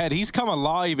head-to-head. He's come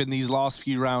alive in these last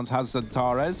few rounds, has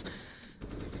Xantares.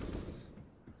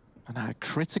 And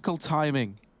critical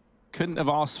timing. Couldn't have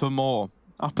asked for more.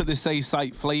 Up at this A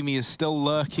site, Flamey is still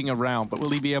lurking around, but will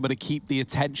he be able to keep the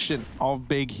attention of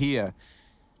Big here?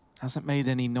 Hasn't made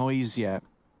any noise yet.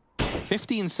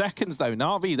 15 seconds though,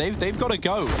 Na'Vi, they've got to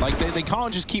go. Like they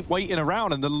can't just keep waiting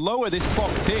around, and the lower this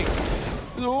clock ticks.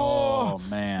 Oh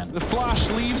man. The flash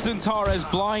leaves Xantares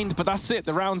blind, but that's it,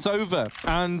 the round's over.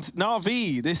 And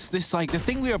Na'Vi, this like the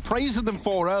thing we were praising them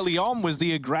for early on was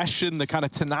the aggression, the kind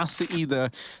of tenacity,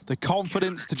 the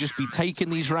confidence to just be taking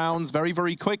these rounds very,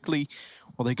 very quickly.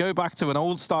 Well, they go back to an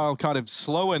old style kind of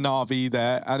slower Na'Vi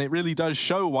there, and it really does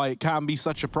show why it can be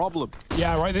such a problem.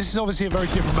 Yeah, right. This is obviously a very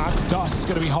different map to Dust. It's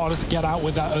going to be harder to get out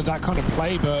with that kind of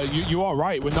play, but you are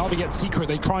right. When Na'Vi get secret,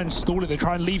 they try and stall it. They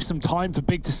try and leave some time for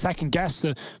Big to second guess,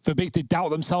 for Big to doubt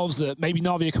themselves that maybe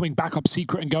Na'Vi are coming back up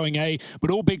secret and going A, but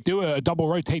all Big do a double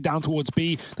rotate down towards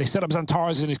B. They set up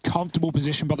Xantares in his comfortable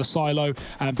position by the silo,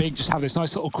 and Big just have this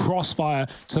nice little crossfire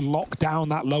to lock down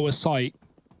that lower site.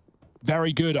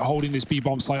 Very good at holding this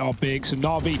B-bomb site are Big. So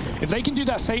Na'Vi, if they can do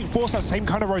that force that same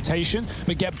kind of rotation,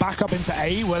 but get back up into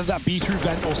A, whether that be through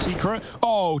vent or secret,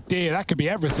 oh dear, that could be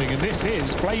everything. And this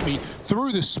is Flamey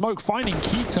through the smoke, finding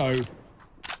Keto.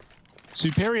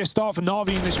 Superior start for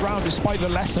Na'Vi in this round, despite the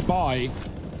lesser buy.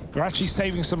 They're actually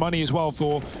saving some money as well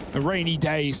for a rainy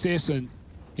day. cyeSN,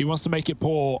 he wants to make it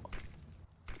poor.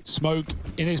 Smoke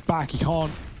in his back, he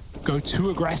can't go too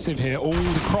aggressive here. Oh,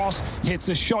 the cross hits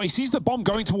a shot. He sees the bomb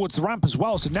going towards the ramp as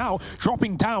well. So now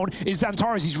dropping down is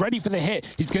Xantares. He's ready for the hit.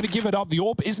 He's going to give it up. The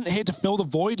AWP isn't here to fill the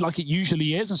void like it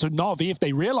usually is. And so Na'Vi, if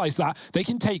they realize that, they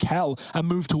can take hell and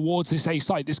move towards this A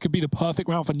site. This could be the perfect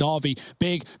round for Na'Vi.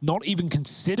 Big, not even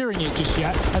considering it just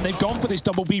yet. And they've gone for this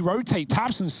double B rotate.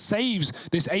 tabseN saves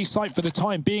this A site for the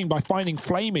time being by finding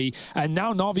Flamey. And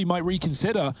now Na'Vi might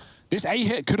reconsider. This A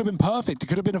hit could have been perfect. It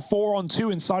could have been a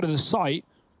 4-on-2 inside of the site.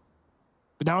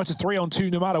 But now it's a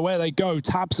 3-on-2 no matter where they go.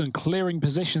 tabseN clearing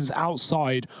positions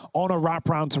outside on a wrap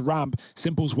round to ramp.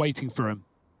 Simple's waiting for him.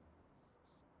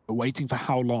 But waiting for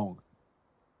how long?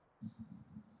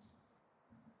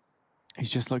 He's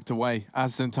just looked away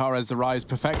as Xantares arrives.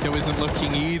 Perfecto isn't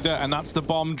looking either, and that's the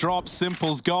bomb drop.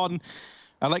 Simple's gone.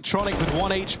 Electronic with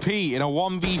 1 HP in a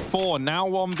 1v4, now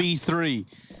 1v3.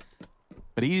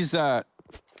 But he's...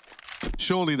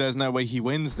 surely there's no way he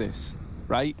wins this,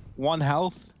 right? 1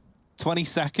 health. 20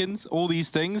 seconds, all these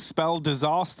things spell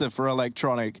disaster for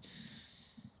Electronic.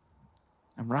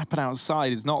 And wrapping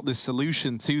outside is not the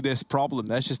solution to this problem.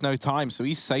 There's just no time, so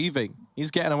he's saving.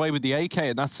 He's getting away with the AK,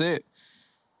 and that's it.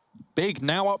 Big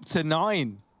now up to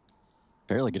 9.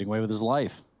 Barely getting away with his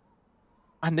life.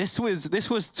 And this was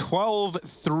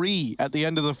 12-3 at the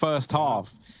end of the first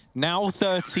half. Now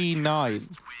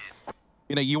 13-9.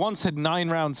 You know, you once had 9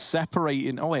 rounds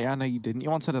separating. Oh, wait, I know you didn't. You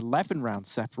once had 11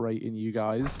 rounds separating you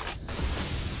guys.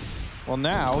 Well,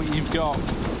 now you've got,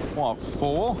 what,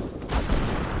 4?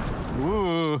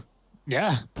 Ooh.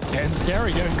 Yeah, getting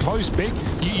scary, getting close. Big,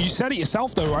 you said it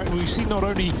yourself though, right? We've seen not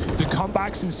only the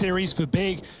comebacks in series for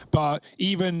Big, but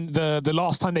even the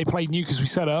last time they played Nuke, as we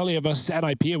said earlier, versus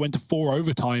NIP, it went to 4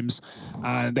 overtimes.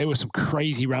 And there were some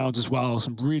crazy rounds as well,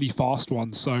 some really fast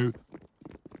ones. So,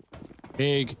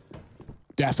 Big...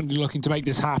 definitely looking to make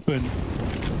this happen.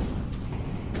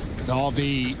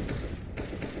 Na'Vi,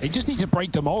 they just need to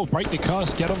break the mold, break the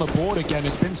curse, get on the board again.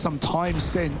 It's been some time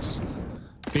since.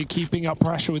 Big keeping up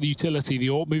pressure with utility. The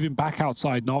AWP moving back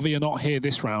outside. Na'Vi are not here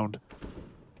this round.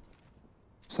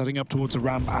 Setting up towards the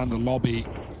ramp and the lobby.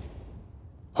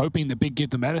 Hoping that Big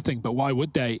give them anything, but why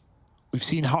would they? We've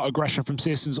seen hot aggression from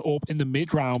cyeSN's AWP in the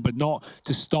mid round, but not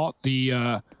to start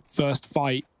the first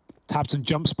fight. tabseN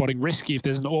jump spotting, risky if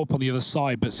there's an AWP on the other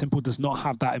side, but Simple does not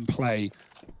have that in play.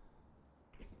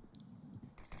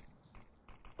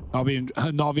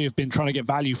 Na'Vi have been trying to get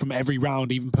value from every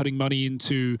round, even putting money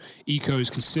into Eco's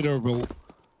considerable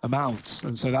amounts.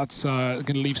 And so that's going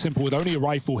to leave Simple with only a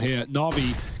rifle here.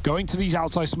 Na'Vi going to these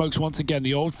outside smokes once again.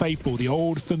 The old faithful, the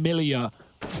old familiar.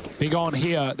 Big on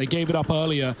here. They gave it up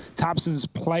earlier. tabseN's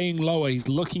playing lower. He's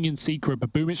looking in secret,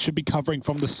 but Boomich should be covering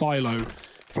from the silo.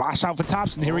 Flash out for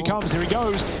tabseN. Here he comes. Here he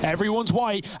goes. Everyone's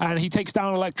white, and he takes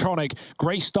down Electronic.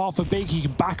 Great start for Big. He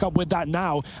can back up with that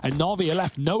now. And Na'Vi are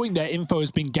left knowing their info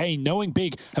has been gained, knowing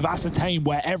Big have ascertained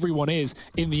where everyone is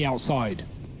in the outside.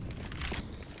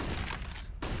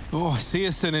 Oh,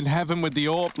 ESL in heaven with the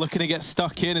AWP, looking to get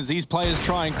stuck in as these players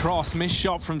try and cross. Missed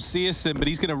shot from ESL, but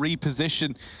he's going to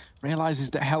reposition. Realizes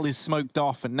that hell is smoked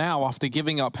off, and now, after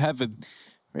giving up heaven,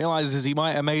 realizes he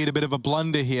might have made a bit of a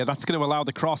blunder here. That's going to allow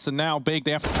the cross, and now Big,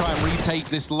 they have to try and retake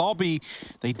this lobby.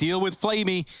 They deal with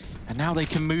Flamey, and now they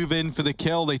can move in for the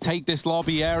kill. They take this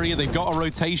lobby area. They've got a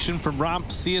rotation from ramp.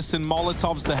 ESL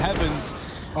Molotovs the heavens.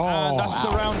 And that's the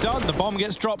round done. The bomb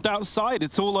gets dropped outside.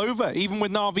 It's all over. Even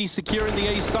with Na'Vi securing the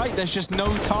A site, there's just no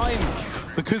time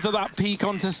because of that peek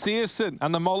onto ESL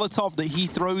and the Molotov that he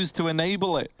throws to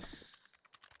enable it.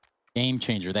 Game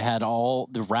changer. They had all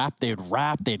the rap. They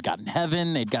had gotten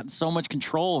heaven. They'd gotten so much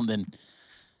control, and then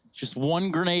just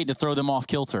one grenade to throw them off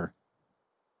kilter.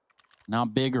 Now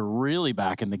Big are really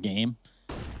back in the game,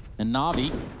 and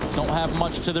Na'Vi don't have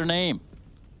much to their name.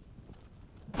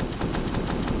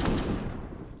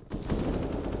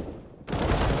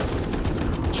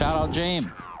 Shout out James.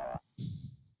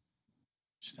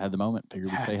 Just had the moment.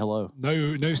 Figured we'd say hello.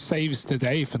 No saves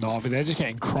today for Na'Vi. They're just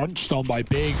getting crunched on by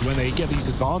Big when they get these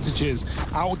advantages.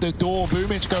 Out the door,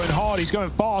 Boomich going hard. He's going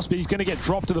fast, but he's going to get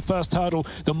dropped to the first hurdle.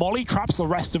 The molly traps the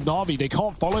rest of Na'Vi. They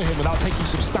can't follow him without taking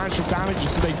substantial damage, and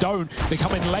so they don't. They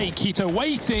come in late. Keto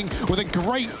waiting with a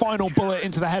great final bullet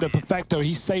into the head of Perfecto.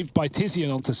 He's saved by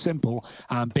Tizian onto Simple.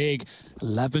 And Big,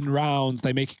 11 rounds.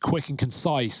 They make it quick and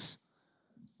concise.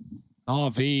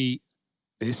 Na'Vi,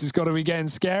 this has got to be getting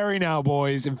scary now,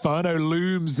 boys. Inferno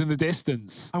looms in the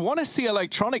distance. I want to see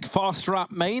Electronic fast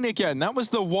wrap main again. That was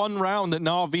the one round that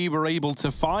Na'Vi were able to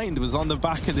find, was on the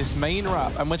back of this main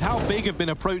wrap. And with how Big have been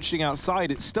approaching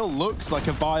outside, it still looks like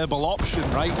a viable option,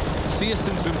 right?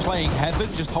 ESL's been playing heaven,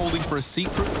 just holding for a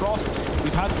secret cross.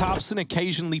 We've had tabseN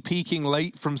occasionally peeking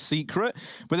late from secret.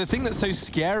 But the thing that's so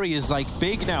scary is, like,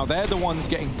 Big now, they're the ones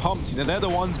getting pumped. You know, they're the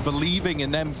ones believing in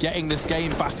them getting this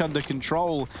game back under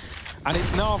control. And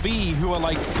it's Na'Vi who are,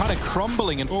 like, kind of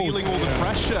crumbling and feeling all the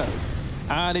pressure.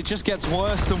 And it just gets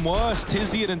worse and worse.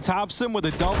 Tizian and tabseN with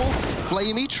a double.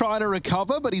 Flamey trying to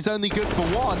recover, but he's only good for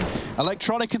one.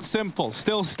 Electronic and Simple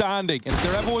still standing. And if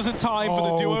there ever was a time for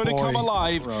the duo to come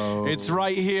alive, it's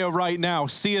right here, right now.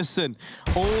 ESL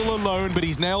all alone, but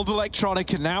he's nailed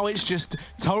Electronic, and now it's just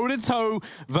toe-to-toe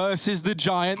versus the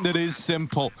giant that is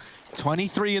Simple.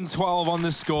 23 and 12 on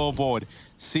the scoreboard.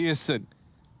 ESL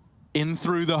in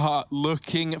through the hut,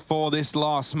 looking for this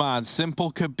last man. Simple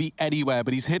could be anywhere,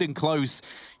 but he's hidden close.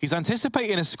 He's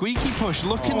anticipating a squeaky push,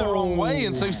 looking the wrong way,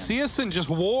 and so ESL just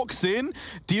walks in,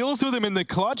 deals with him in the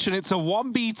clutch, and it's a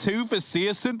 1v2 for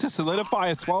ESL to solidify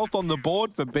a 12th on the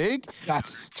board for Big.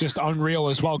 That's just unreal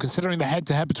as well, considering the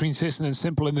head-to-head between ESL and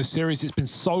Simple in this series. It's been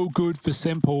so good for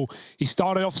Simple. He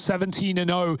started off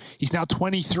 17-0. He's now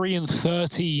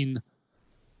 23-13.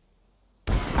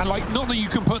 And, like, not that you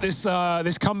can put this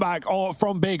this comeback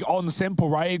from Big on Simple,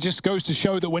 right? It just goes to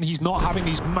show that when he's not having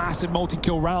these massive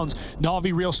multi-kill rounds,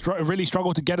 Na'Vi really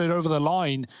struggle to get it over the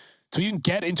line to even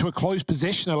get into a close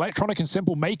position. Electronic and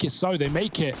Simple make it so. They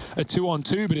make it a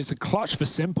 2-on-2, but it's a clutch for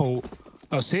Simple.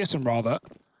 ESL, rather.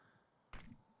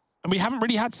 And we haven't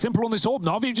really had Simple on this AWP.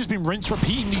 Na'Vi have just been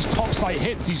repeating these top site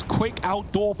hits, these quick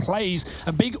outdoor plays,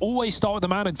 and Big always start with the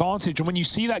man advantage. And when you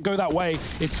see that go that way,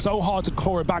 it's so hard to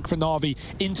claw it back for Na'Vi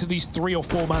into these 3 or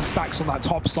 4 man stacks on that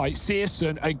top site.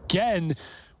 ESL, again,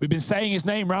 we've been saying his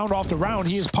name round after round.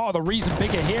 He is part of the reason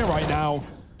Big are here right now.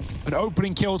 An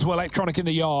opening kill to Electronic in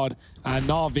the yard, and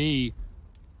Na'Vi,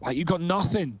 like, you've got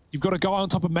nothing. You've got a guy on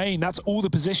top of main. That's all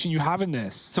the position you have in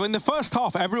this. So in the first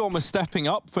half, everyone was stepping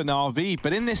up for Na'Vi,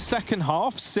 but in this second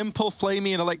half, Simple,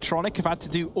 Flamey, and Electronic have had to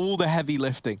do all the heavy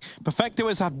lifting. Perfecto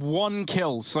has had 1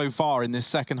 kill so far in this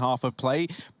second half of play.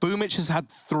 Boomich has had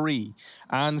 3.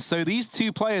 And so these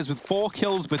two players with 4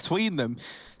 kills between them,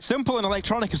 Simple and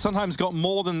Electronic have sometimes got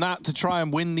more than that to try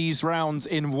and win these rounds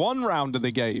in 1 round of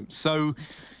the game. So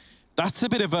that's a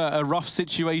bit of a rough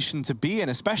situation to be in,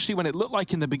 especially when it looked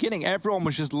like in the beginning everyone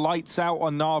was just lights out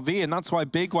on Na'Vi, and that's why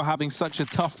Big were having such a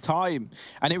tough time.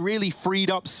 And it really freed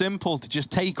up Simple to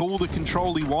just take all the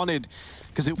control he wanted,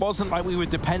 because it wasn't like we were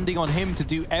depending on him to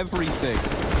do everything.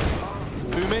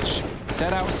 Boomich,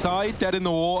 dead outside, dead in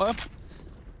the water.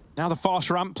 Now the fast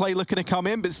ramp play looking to come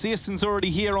in, but Searson's already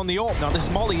here on the AWP. Now this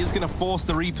molly is going to force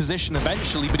the reposition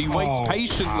eventually, but he waits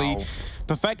patiently. Wow.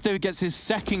 Perfecto gets his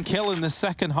second kill in the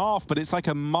second half, but it's like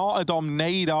a martyrdom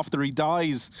nade after he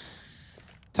dies.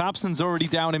 tabseN's already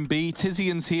down in B.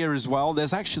 Tizian's here as well.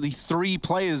 There's actually 3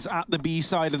 players at the B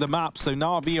side of the map, so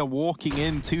Na'Vi are walking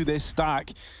into this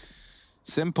stack.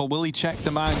 Simple, will he check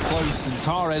the man close? And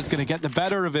Tares going to get the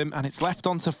better of him, and it's left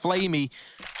onto Flamey.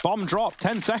 Bomb drop,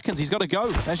 10 seconds, he's got to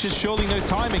go. There's just surely no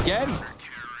time again.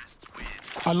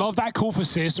 I love that call for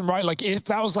Searson, right? Like, if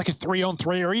that was like a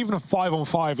 3-on-3 or even a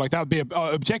 5-on-5, like, that would be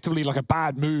objectively like a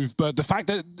bad move. But the fact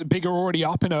that Big are already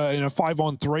up in a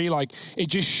 5-on-3, like, it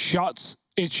just shuts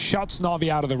Na'Vi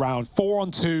out of the round.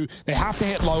 4-on-2, they have to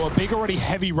hit lower. Big already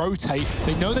heavy rotate.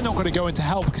 They know they're not going to go into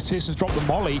hell because Searson's dropped the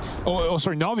molly. Or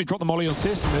sorry, Na'Vi dropped the molly on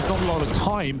Searson. There's not a lot of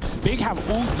time. Big have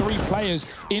all 3 players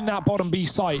in that bottom B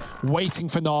site waiting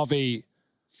for Na'Vi.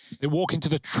 They walk into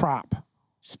the trap.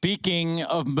 Speaking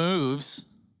of moves,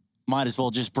 might as well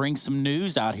just bring some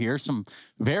news out here. Some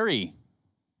very,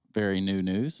 very new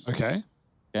news. Okay.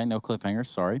 Okay, no cliffhangers,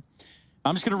 sorry.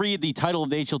 I'm just going to read the title of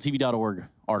the HLTV.org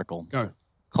article. Go.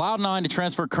 Cloud9 to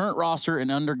transfer current roster and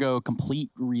undergo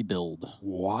complete rebuild.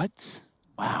 What?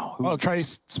 Wow. Well,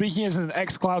 Trace, speaking as an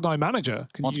ex-Cloud9 manager,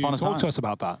 can you talk to us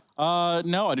about that?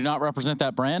 No, I do not represent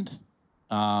that brand.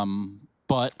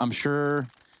 But I'm sure...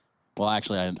 Well,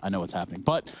 actually, I know what's happening.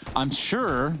 But I'm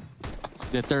sure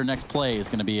that their next play is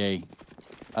going to be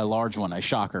a large one, a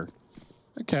shocker.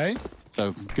 Okay.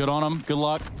 So good on them. Good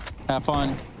luck. Have fun.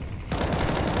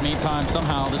 Meantime,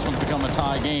 somehow, this one's become a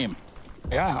tie game.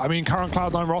 Yeah, I mean, current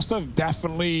Cloud9 roster,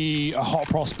 definitely a hot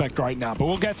prospect right now. But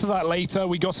we'll get to that later.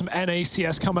 We got some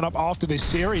NACS coming up after this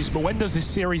series. But when does this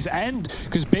series end?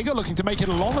 Because Big are looking to make it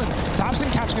a long one. tabseN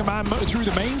catching a man through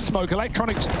the main smoke.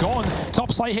 Electronics gone.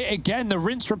 Top side hit again. The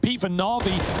rinse repeat for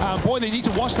Na'Vi. Boy, they need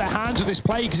to wash their hands with this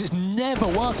play because it's never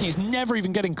working. It's never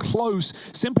even getting close.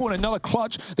 Simple in another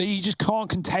clutch that you just can't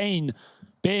contain.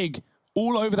 Big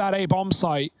all over that A bomb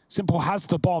site. Simple has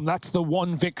the bomb. That's the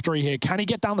one victory here. Can he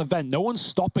get down the vent? No one's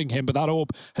stopping him, but that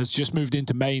AWP has just moved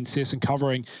into main. Searson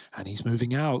covering, and he's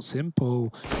moving out.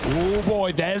 Simple. Oh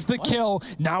boy, there's the kill.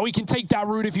 Now he can take that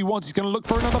route if he wants. He's going to look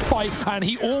for another fight, and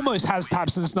he almost has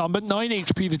tabseN's number. 9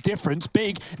 HP the difference.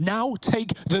 Big now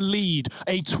take the lead.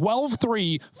 A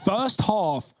 12-3 first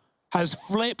half has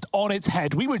flipped on its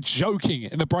head. We were joking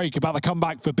in the break about the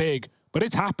comeback for Big, but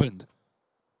it's happened.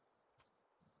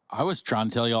 I was trying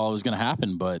to tell you all it was going to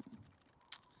happen, but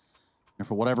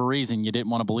for whatever reason, you didn't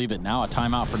want to believe it. Now a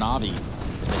timeout for Na'Vi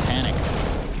as they panic.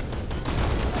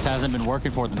 This hasn't been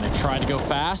working for them. They've tried to go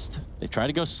fast. They've tried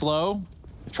to go slow.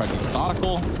 They've tried to be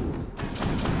methodical.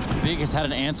 Big has had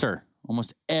an answer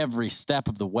almost every step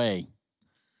of the way.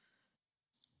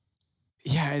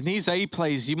 Yeah, in these A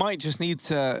plays, you might just need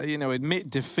to, you know, admit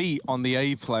defeat on the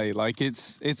A play. Like,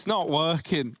 it's not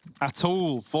working at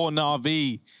all for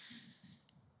Na'Vi.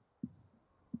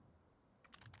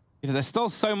 You know, there's still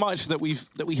so much that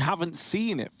we haven't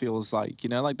seen, it feels like. You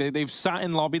know, like they've sat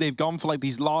in lobby, they've gone for like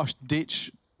these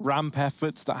last-ditch ramp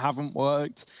efforts that haven't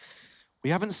worked.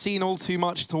 We haven't seen all too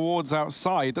much towards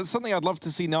outside. That's something I'd love to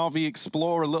see Na'Vi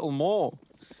explore a little more.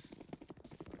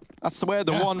 That's where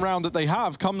the one round that they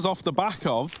have comes off the back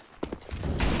of.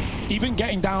 Even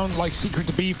getting down like secret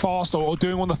to be fast or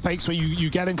doing one of the fakes where you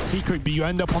get in secret but you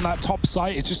end up on that top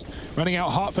site, it's just running out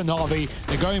hard for Na'Vi.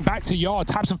 They're going back to yard.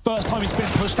 tabseN first time he's been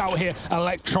pushed out here.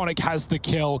 Electronic has the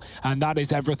kill, and that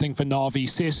is everything for Na'Vi.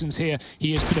 Searson's here.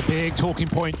 He has been a big talking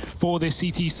point for this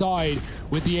CT side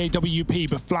with the AWP,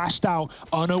 but flashed out,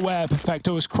 unaware.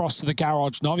 Perfecto has crossed to the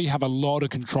garage. Na'Vi have a lot of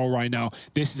control right now.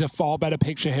 This is a far better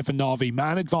picture here for Na'Vi.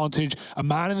 Man advantage, a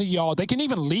man in the yard. They can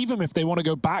even leave him if they want to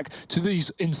go back to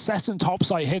these incessant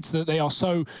topside hits that they are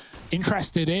so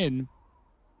interested in.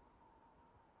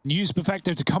 Use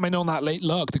Perfecto to come in on that late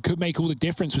lurk that could make all the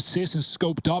difference with Searson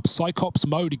scoped up. Cyclops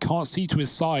mode, he can't see to his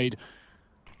side.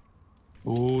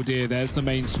 Oh dear, there's the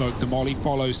main smoke. The molly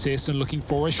follows Searson looking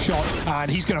for a shot, and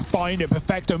he's going to find it.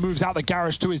 Perfecto moves out the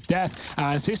garage to his death,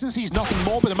 and Searson sees nothing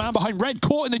more, but the man behind red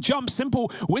caught in the jump.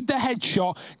 Simple with the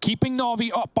headshot, keeping Na'Vi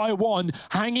up by 1,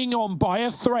 hanging on by a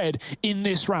thread in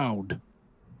this round.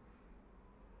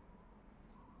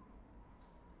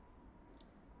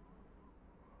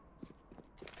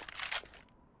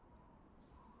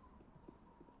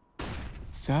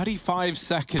 "35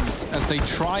 seconds as they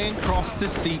try and cross the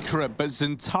secret, but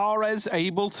Xantares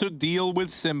able to deal with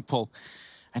Simple.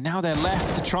 And now they're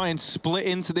left to try and split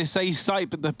into this A site,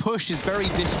 but the push is very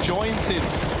disjointed.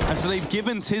 And so they've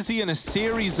given Tizian a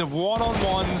series of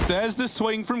one-on-ones. There's the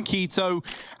swing from Keto,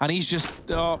 and he's just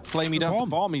flamied up the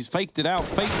bomb. He's faked it out,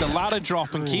 faked the ladder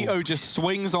drop, and Keto just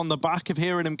swings on the back of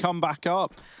hearing him come back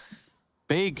up.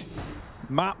 Big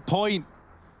map point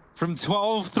from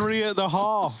 12-3 at the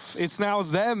half. It's now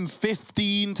them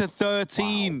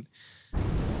 15-13. Wow.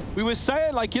 We were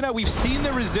saying, like, you know, we've seen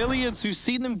the resilience, we've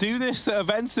seen them do this at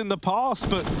events in the past,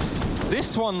 but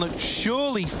this one looked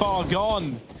surely far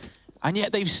gone. And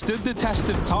yet they've stood the test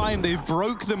of time. They've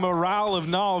broke the morale of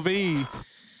Na'Vi.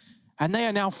 And they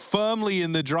are now firmly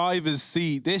in the driver's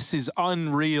seat. This is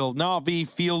unreal. Na'Vi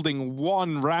fielding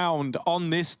one round on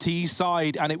this T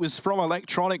side, and it was from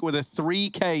Electronic with a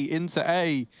 3K into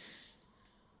A.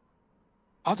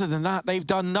 Other than that, they've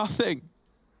done nothing.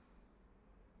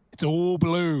 It's all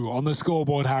blue on the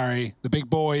scoreboard, Harry. The big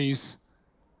boys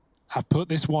have put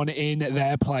this one in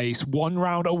their place. One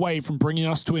round away from bringing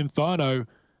us to Inferno.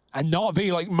 And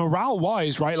Na'Vi, like,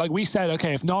 morale-wise, right? Like we said,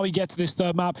 okay, if Na'Vi get to this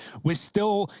third map, we're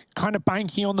still kind of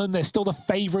banking on them. They're still the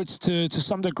favorites to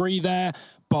some degree there.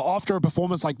 But after a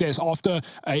performance like this, after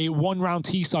a one-round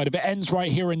T-side, if it ends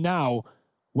right here and now,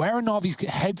 where are Na'Vi's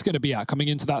heads going to be at coming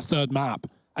into that third map?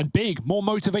 And Big, more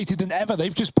motivated than ever.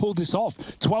 They've just pulled this off.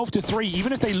 12-3.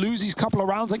 Even if they lose these couple of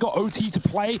rounds, they got OT to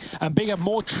play. And Big have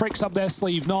more tricks up their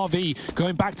sleeve. Na'Vi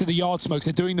going back to the yard smokes.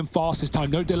 They're doing them fast this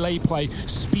time. No delay play.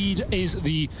 Speed is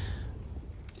the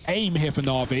aim here for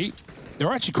Na'Vi. They're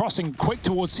actually crossing quick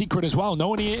towards Secret as well. No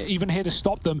one even here to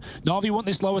stop them. Na'Vi want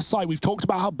this lower side. We've talked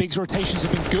about how Big's rotations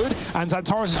have been good, and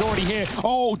Xantares is already here.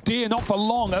 Oh dear, not for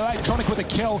long. Electronic with a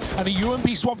kill, and the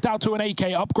UMP swapped out to an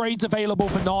AK. Upgrades available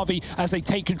for Na'Vi as they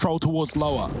take control towards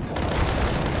lower.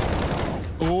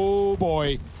 Oh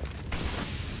boy.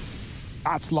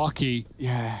 That's lucky.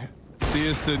 Yeah,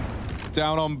 Searson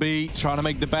down on B, trying to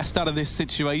make the best out of this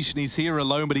situation. He's here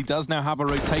alone, but he does now have a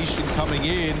rotation coming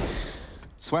in.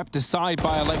 Swept aside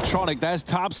by Electronic. There's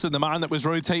Tabson, the man that was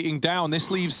rotating down.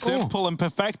 This leaves Simple and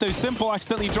Perfecto. Simple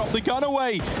accidentally dropped the gun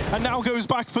away and now goes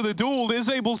back for the duel.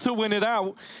 Is able to win it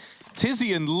out.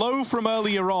 Tizian low from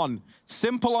earlier on.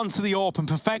 Simple onto the AWP and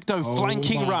Perfecto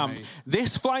flanking ramp.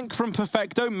 This flank from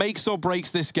Perfecto makes or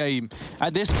breaks this game.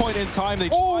 At this point in time, they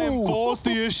try and force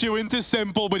the issue into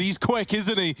Simple, but he's quick,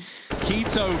 isn't he?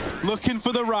 Keto looking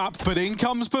for the wrap, but in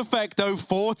comes Perfecto.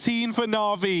 14 for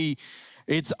Na'Vi.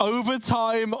 It's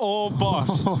overtime or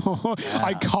bust.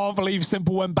 I can't believe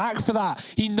Simple went back for that.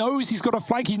 He knows he's got a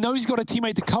flank. He knows he's got a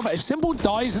teammate to cover. If Simple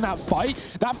dies in that fight,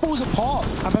 that falls apart.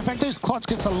 And Perfecto's clutch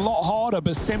gets a lot harder,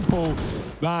 but Simple,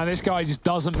 man, this guy just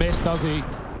doesn't miss, does he?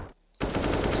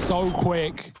 So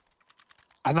quick.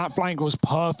 And that flank was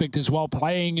perfect as well,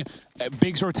 playing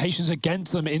Big's rotations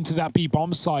against them into that B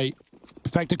bomb site.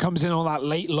 Perfecto comes in on that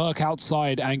late lurk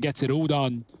outside and gets it all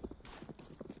done.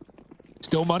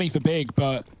 Still money for Big,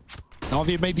 but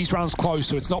Na'Vi have made these rounds close,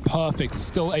 so it's not perfect. It's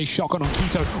still a shotgun on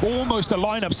Keto. Almost a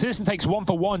lineup. Citizen takes 1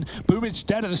 for 1. Boomage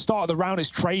dead at the start of the round is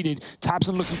traded.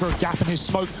 Tabson looking for a gap in his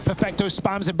smoke. Perfecto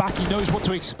spams him back. He knows what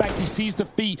to expect. He sees the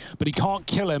feet, but he can't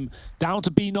kill him. Down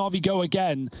to B, Na'Vi go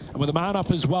again. And with a man up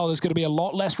as well, there's going to be a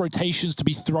lot less rotations to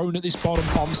be thrown at this bottom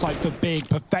bomb site for Big.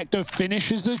 Perfecto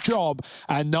finishes the job,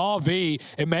 and Na'Vi,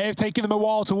 it may have taken them a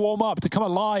while to warm up, to come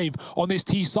alive on this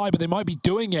T side, but they might be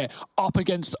doing it up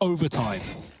against overtime.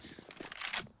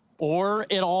 Or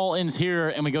it all ends here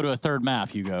and we go to a third map,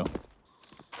 Hugo.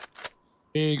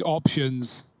 Big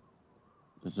options.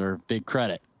 Deserve big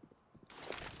credit.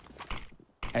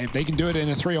 Hey, if they can do it in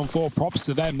a 3-on-4, props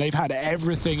to them. They've had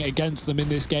everything against them in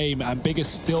this game, and Big is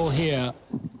still here.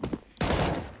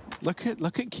 Look at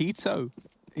Keto.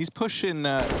 He's pushing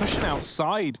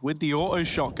outside with the auto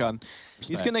shotgun.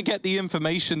 He's going to get the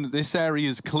information that this area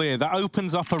is clear. That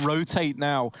opens up a rotate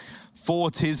now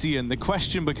for Tizian. The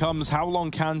question becomes, how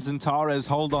long can Xantares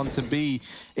hold on to B,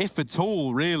 if at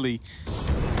all, really?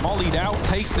 Mollied out,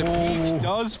 takes a peek,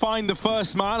 does find the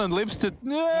first man and lives to...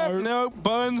 No,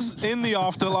 burns in the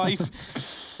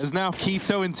afterlife. As now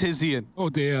Keto and Tizian. Oh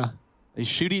dear. They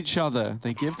shoot each other.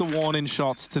 They give the warning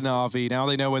shots to Na'Vi. Now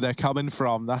they know where they're coming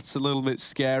from. That's a little bit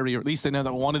scary, or at least they know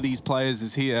that one of these players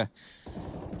is here.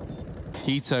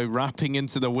 Keto wrapping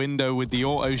into the window with the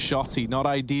auto shotty. Not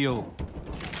ideal.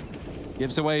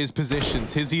 Gives away his position.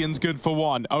 Tizian's good for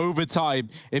 1. Overtime.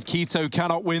 If Keto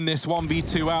cannot win this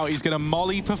 1v2 out, he's going to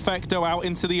molly Perfecto out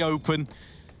into the open.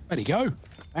 Where'd he go?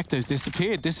 Perfecto's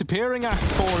disappeared. Disappearing act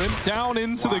for him. Down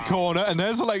into the corner. And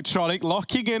there's Electronic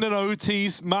locking in an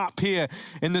OT's map here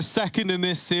in the second in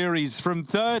this series. From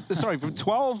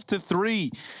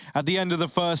 12-3 at the end of the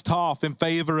first half in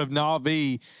favor of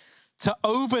Na'Vi to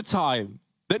overtime.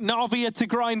 that Na'Vi had to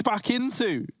grind back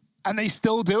into. And they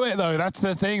still do it, though. That's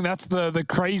the thing. That's the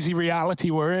crazy reality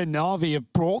we're in. Na'Vi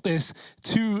have brought this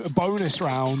to bonus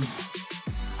rounds.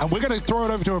 And we're going to throw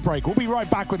it over to a break. We'll be right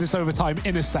back with this overtime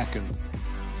in a second.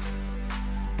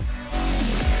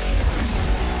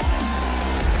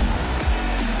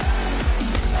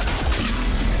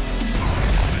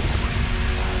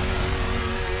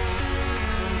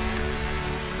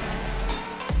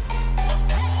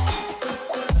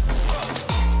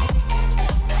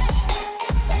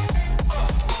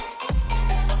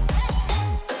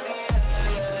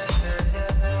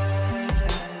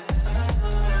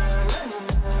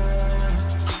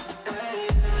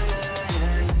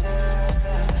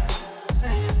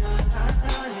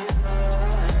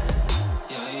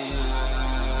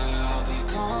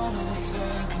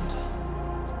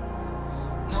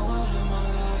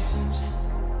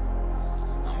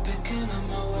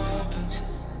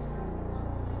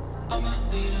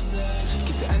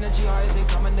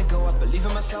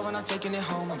 Taking it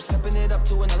home, I'm stepping it up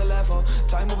to another level.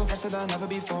 Time moving faster than ever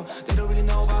before. They don't really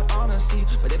know about honesty,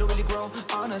 but they don't really grow.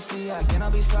 Honestly, I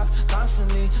cannot be stuck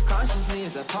constantly. Consciously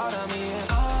is a part of me. And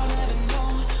I'll never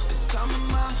know what's coming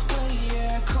my way.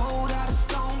 Yeah, cold out of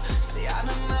stone. Stay out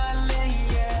of my lane.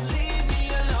 Yeah, leave me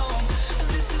alone.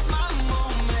 This is my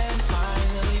moment.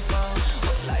 Finally found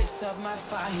what lights up my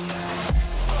fire.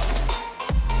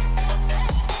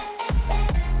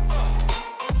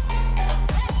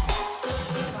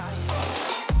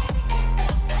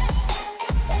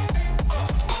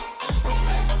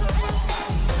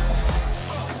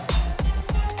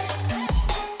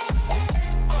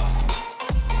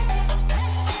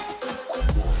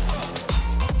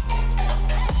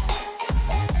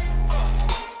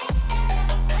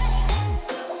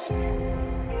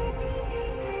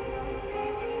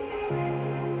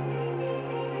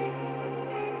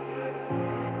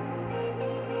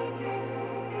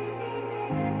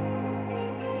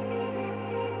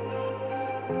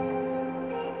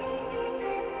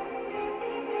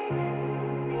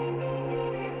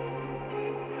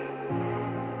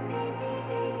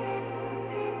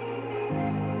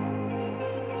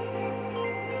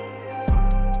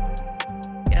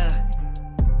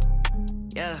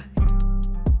 Yeah.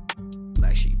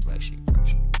 Black sheep, black sheep, black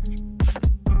sheep, black sheep.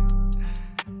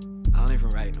 I don't even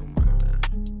write no more, man.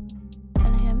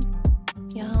 Tell him,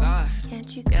 yo, God.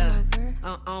 can't you come over?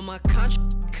 On my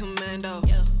contract commando.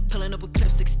 Pulling up with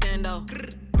clips extendo.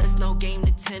 That's no game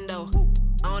Nintendo.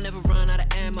 I don't ever run out of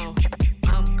ammo.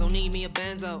 I'm gon' need me a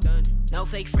benzo. No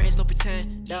fake friends, no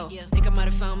pretend. No. Think I might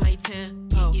have found my 10.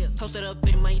 Posted up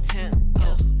in my tent.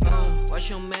 Watch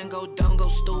your man go dumb, go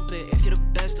stupid. If you're the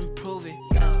best, then prove it.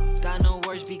 Got no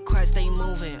words, be quiet, stay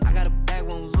moving. I got a bag,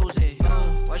 won't lose it.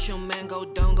 Watch your man go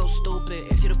dumb, go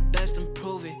stupid. If you're the best, then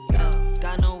prove it.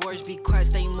 Got no words, be quiet,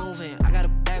 stay moving. I got a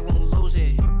bag, won't lose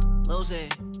it. Lose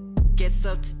it. Get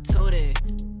substituted.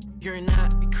 You're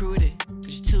not recruited.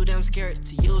 Cause you're too damn scared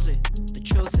to use it. The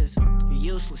truth is,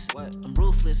 you're useless. What? I'm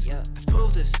ruthless. Yeah, I've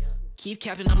proved this. Keep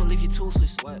capping, I'ma leave you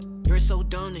toothless. What? You're so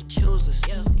dumb to choose this.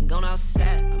 Yeah. Ain't gone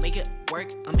outside, I make it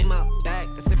work. I'm in my bag,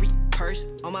 that's every purse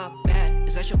on my back.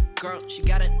 Is that your girl? She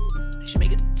got it. She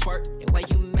make it twerk. And why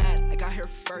you mad? I got her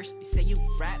first. You say you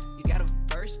rap, you got a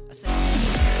verse. I said.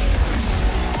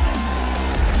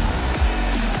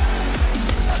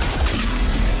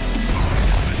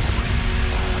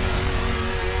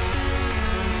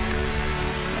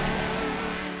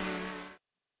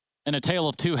 In a tale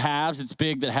of two halves, it's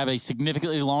big that have a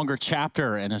significantly longer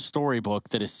chapter and a storybook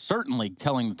that is certainly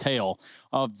telling the tale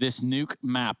of this Nuke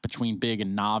map between Big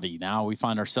and Na'Vi. Now we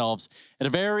find ourselves at a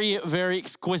very, very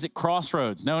exquisite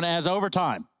crossroads known as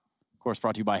overtime. Of course,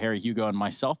 brought to you by Harry, Hugo, and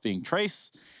myself being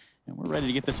Trace. And we're ready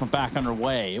to get this one back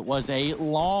underway. It was a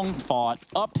long-fought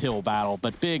uphill battle,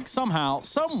 but Big somehow,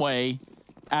 some way,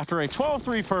 after a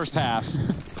 12-3 first half,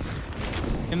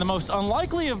 in the most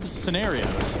unlikely of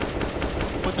scenarios,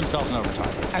 put themselves in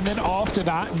overtime. And then after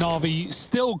that, Na'Vi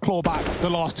still claw back the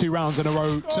last 2 rounds in a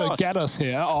row to get us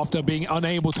here after being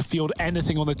unable to field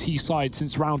anything on the T side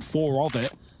since round 4 of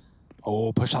it.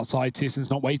 Oh, push outside.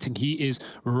 Tierson's not waiting. He is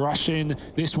rushing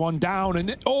this one down.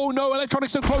 And oh no,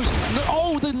 Electronic so close.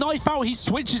 Oh, the knife out. He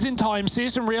switches in time.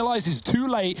 Tierson realizes too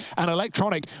late. And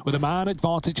Electronic with a man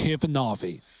advantage here for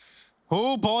Na'Vi.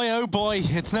 Oh boy,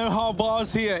 it's no hard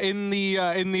bars here in the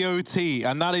OT,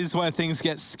 and that is where things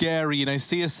get scary. You know,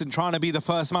 Tierson trying to be the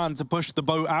first man to push the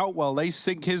boat out. Well, they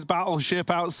sink his battleship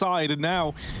outside, and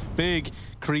now Big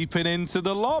creeping into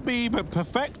the lobby, but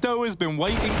Perfecto has been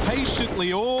waiting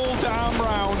patiently all damn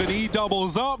round, and he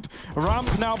doubles up.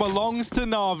 Ramp now belongs to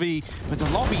Na'Vi, but the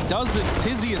lobby doesn't.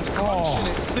 Tizian's crunching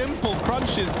it. Simple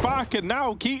crunches back, and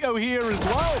now Keto here as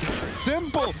well.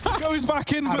 Simple goes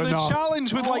back in for the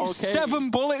challenge with like 7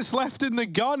 bullets left in the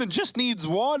gun and just needs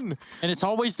 1. And it's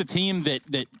always the team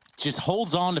that just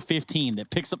holds on to 15, that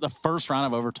picks up the first round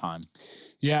of overtime.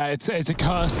 Yeah, it's a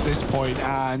curse at this point,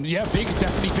 and yeah, Big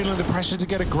definitely feeling the pressure to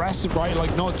get aggressive, right?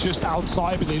 Like, not just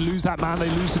outside, but they lose that man, they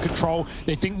lose the control.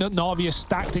 They think that Na'Vi is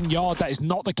stacked in yard. That is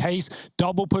not the case.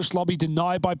 Double push lobby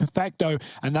denied by Perfecto,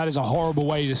 and that is a horrible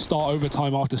way to start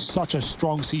overtime after such a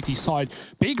strong CT side.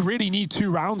 Big really need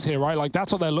 2 rounds here, right? Like,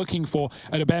 that's what they're looking for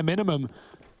at a bare minimum.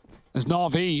 As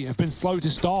Na'Vi have been slow to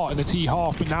start in the T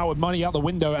half, but now with money out the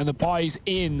window and the buys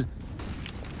in,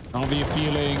 Na'Vi are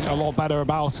feeling a lot better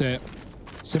about it.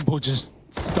 Simple just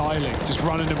styling, just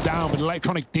running them down, but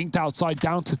Electronic dinked outside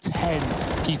down to 10.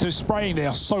 Keto spraying, they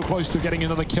are so close to getting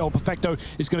another kill. Perfecto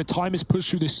is going to time his push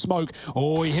through this smoke.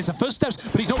 Oh, he hears the footsteps,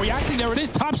 but he's not reacting. There it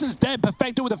is, Tabson's dead.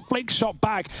 Perfecto with a flick shot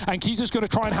back, and Keto's going to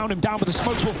try and hound him down, but the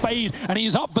smokes will fade, and he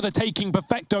is up for the taking.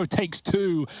 Perfecto takes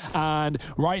 2, and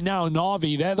right now,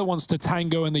 Na'Vi, they're the ones to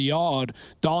tango in the yard,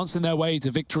 dancing their way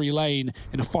to victory lane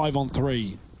in a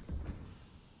 5-on-3. Of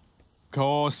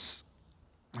course.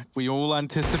 Like we all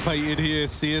anticipated here,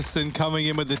 Searson coming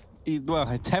in with the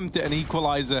attempt at an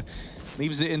equalizer.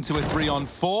 Leaves it into a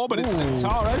 3-on-4, but it's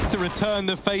Xantares to return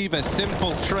the favor.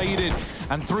 Simple traded,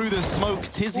 and through the smoke,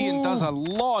 Tizian does a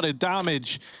lot of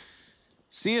damage.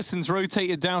 Searson's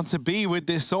rotated down to B with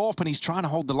this AWP, and he's trying to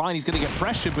hold the line. He's going to get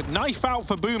pressured, but knife out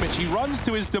for Boomich. He runs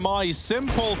to his demise.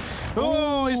 Simple.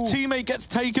 Oh, his teammate gets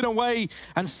taken away,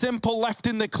 and Simple left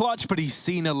in the clutch, but he's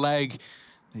seen a leg.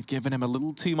 They've given him a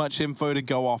little too much info to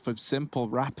go off of. Simple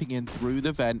wrapping in through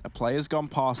the vent. A player's gone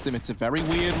past him. It's a very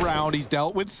weird round. He's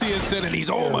dealt with Searson, and he's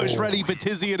almost ready for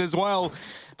Tizian as well.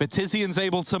 But Tizian's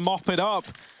able to mop it up.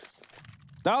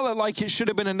 That looked like it should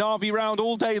have been a Na'Vi round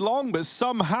all day long, but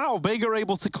somehow Big are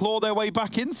able to claw their way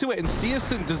back into it, and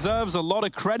Searson deserves a lot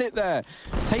of credit there.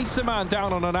 Takes a man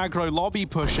down on an aggro lobby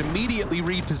push, immediately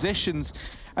repositions,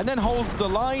 and then holds the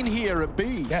line here at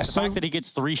B. Yeah, the fact that he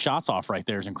gets 3 shots off right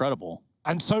there is incredible.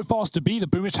 And so fast to be, the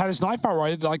Boomich had his knife out,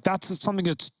 right? Like, that's something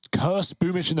that's cursed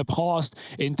Boomich in the past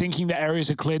in thinking that areas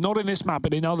are clear. Not in this map,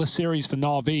 but in other series for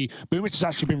Na'Vi. Boomich has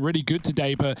actually been really good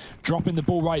today, but dropping the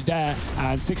ball right there.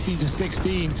 And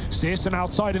 16-16, Searson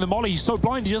outside in the molly. He's so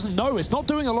blind, he doesn't know. It's not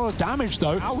doing a lot of damage,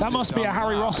 though. That must be a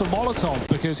Harry Russell Molotov,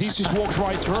 because he's just walked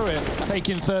right through it,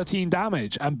 taking 13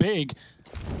 damage. And Big,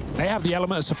 they have the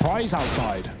element of surprise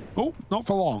outside. Oh, not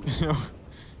for long.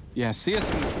 Yeah,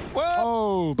 Searson. Well,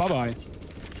 oh, bye-bye.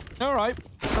 All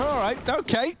right,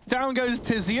 okay. Down goes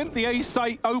Tizian. The A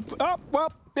site open. Oh,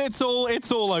 well, it's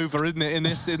all over, isn't it? In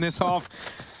this half,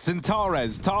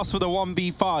 Xantares tasked with a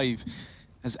 1v5,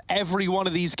 as every one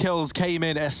of these kills came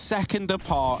in a second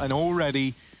apart, and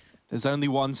already there's only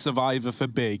 1 survivor for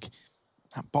Big.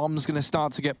 That bomb's going to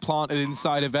start to get planted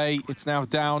inside of A. It's now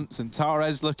down.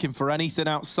 Xantares looking for anything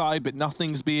outside, but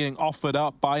nothing's being offered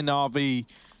up by Na'Vi.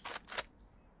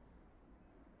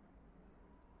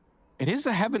 It is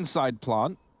a Heavenside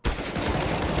plant.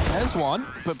 There's one,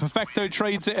 but Perfecto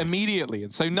trades it immediately.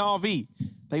 And so Na'Vi,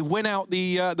 they win out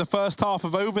the first half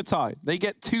of overtime. They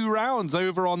get 2 rounds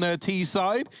over on their T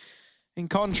side, in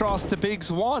contrast to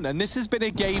Big's 1. And this has been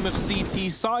a game of CT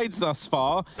sides thus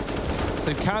far.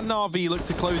 So can Na'Vi look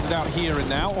to close it out here and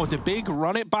now, or do Big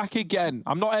run it back again?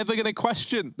 I'm not ever going to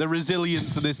question the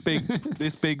resilience of this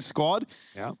big squad,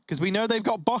 because we know they've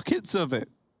got buckets of it.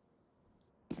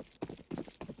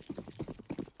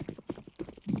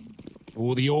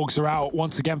 Oh, the Orgs are out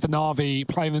once again for Na'Vi,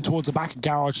 playing them towards the back of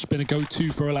garage. It's been a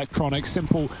go-to for Electronic.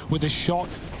 Simple with a shot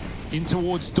in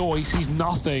towards door. He sees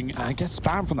nothing and gets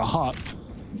spammed from the hut.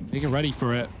 They get ready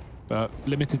for it, but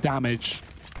limited damage.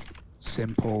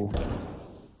 Simple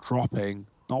dropping,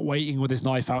 not waiting with his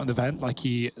knife out in the vent like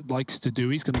he likes to do.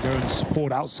 He's going to go and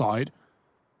support outside.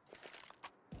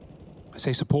 I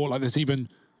say support like there's even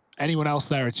anyone else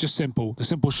there. It's just Simple. The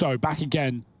Simple show back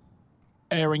again.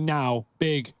 Airing now.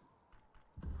 Big.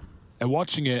 They're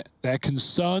watching it. They're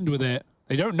concerned with it.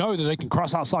 They don't know that they can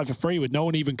cross outside for free with no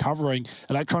one even covering.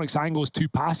 Electronic's angle is too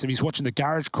passive. He's watching the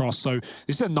garage cross. So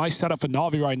this is a nice setup for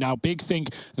Na'Vi right now. Big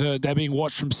think that they're being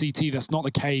watched from CT. That's not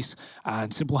the case.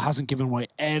 And Simple hasn't given away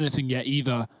anything yet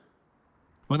either.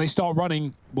 When they start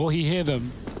running, will he hear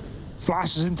them?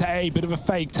 Flashes into A, bit of a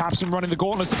fake. Tabson running the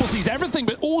gauntlet. Simple sees everything,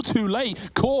 but all too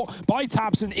late. Caught by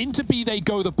Tabson. Into B they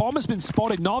go. The bomb has been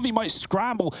spotted. Na'Vi might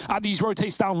scramble at these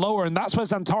rotates down lower, and that's where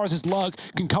Xantares' luck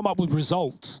can come up with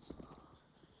results.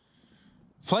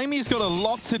 Flamey's got a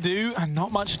lot to do and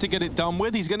not much to get it done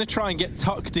with. He's going to try and get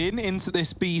tucked in into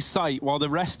this B site while the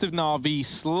rest of Na'Vi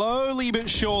slowly but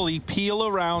surely peel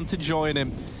around to join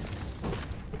him.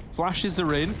 Flashes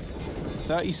are in.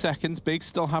 30 seconds. Big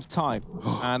still have time.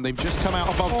 And they've just come out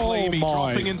above Flamey.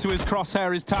 Dropping into his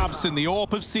crosshair is Tabson. The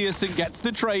AWP of Searson gets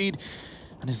the trade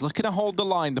and is looking to hold the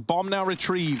line. The bomb now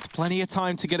retrieved. Plenty of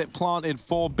time to get it planted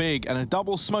for Big. And a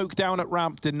double smoke down at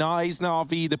ramp denies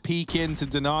Na'Vi the peek in to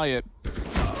deny it.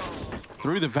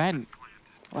 Through the vent.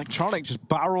 Electronic just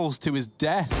barrels to his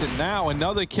death. And now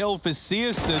another kill for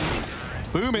Searson.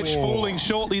 Boomich falling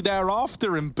shortly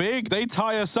thereafter. And Big, they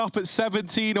tie us up at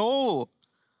 17 all.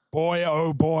 Boy,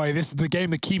 oh boy, this is the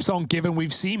game that keeps on giving.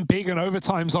 We've seen Big and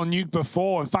overtimes on Nuke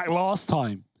before, in fact, last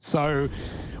time. So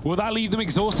will that leave them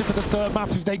exhausted for the third map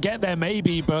if they get there?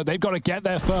 Maybe, but they've got to get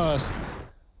there first.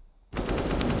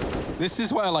 This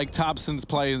is where like Tabson's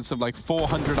playing some like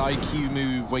 400 IQ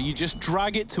move where you just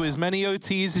drag it to as many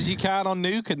OTs as you can on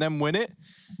Nuke and then win it.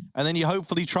 And then you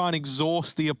hopefully try and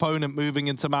exhaust the opponent moving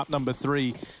into map number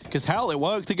 3. Because hell, it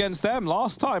worked against them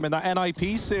last time in that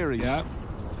NIP series. Yeah.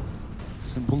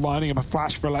 Simple lining up a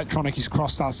flash for Electronic. He's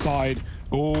crossed that side.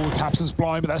 Oh, Tabson's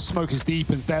blind, but that smoke is deep,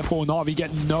 and therefore Na'Vi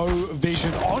get no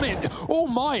vision on it. Oh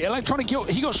my, Electronic,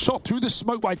 he got shot through the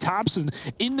smoke by Tabson.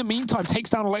 In the meantime, takes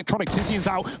down Electronic. Tizian's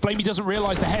out. Flamey doesn't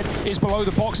realize the head is below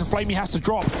the box, and Flamey has to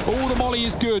drop. Oh, the molly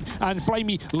is good, and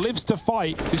Flamey lives to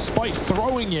fight, despite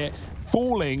throwing it,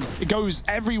 falling. It goes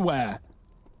everywhere.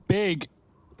 Big.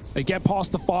 They get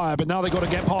past the fire, but now they've got to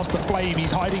get past the flame.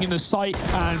 He's hiding in the site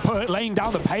and laying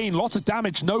down the pain. Lots of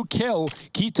damage, no kill.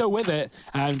 Keto with it.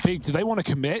 And Big, do they want to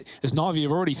commit? As Na'Vi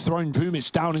have already thrown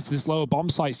Boomich down into this lower bomb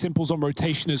site. Simple's on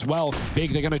rotation as well.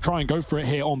 Big, they're going to try and go for it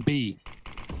here on B.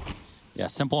 Yeah,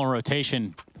 Simple on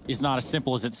rotation is not as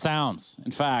simple as it sounds.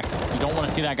 In fact, you don't want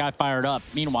to see that guy fired up.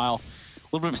 Meanwhile, a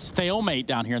little bit of a stalemate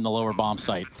down here in the lower bomb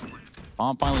site.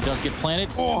 Bomb finally does get planted.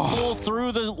 Simple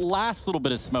through the last little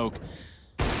bit of smoke.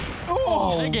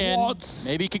 Oh, again, what?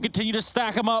 Maybe he can continue to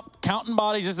stack them up, counting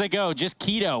bodies as they go. Just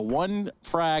Keto, one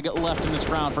frag left in this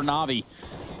round for Na'Vi.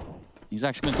 He's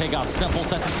actually going to take out Simple,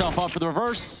 sets himself up for the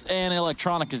reverse, and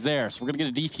Electronic is there. So we're going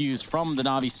to get a defuse from the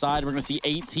Na'Vi side. We're going to see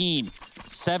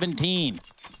 18-17.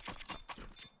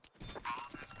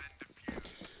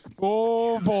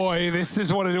 Oh boy, this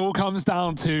is what it all comes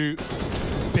down to.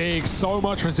 Big, so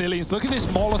much resilience. Look at this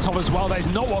Molotov as well. That is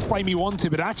not what Flamey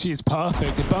wanted, but actually it's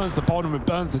perfect. It burns the bottom, it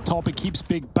burns the top, it keeps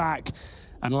Big back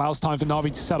and allows time for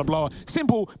Na'Vi to set up lower.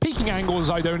 Simple, peeking angles,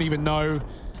 I don't even know.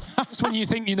 Just when you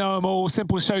think you know them all,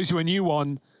 Simple shows you a new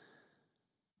one.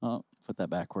 Oh, put that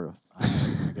backward.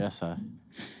 I guess.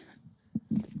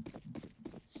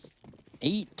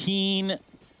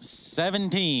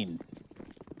 18-17.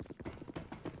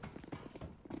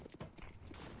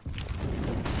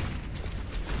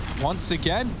 Once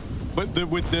again, but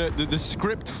with the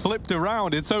script flipped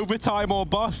around, it's overtime or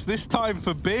bust, this time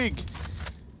for Big.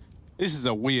 This is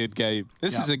a weird game.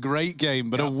 This is a great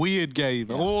game, but a weird game,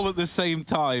 all at the same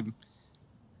time.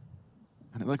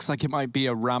 And it looks like it might be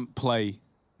a ramp play.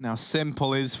 Now,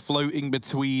 Simple is floating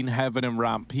between Heaven and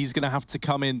ramp. He's going to have to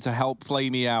come in to help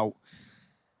Flamey out.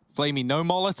 Flamey, no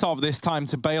Molotov this time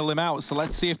to bail him out, so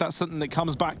let's see if that's something that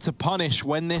comes back to punish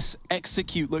when this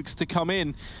execute looks to come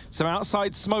in. Some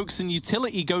outside smokes and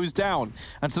utility goes down,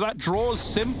 and so that draws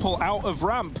Simple out of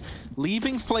ramp,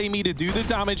 leaving Flamey to do the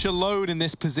damage alone in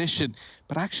this position.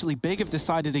 But actually, Big have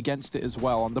decided against it as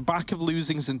well. On the back of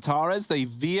losing Xantares, they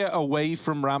veer away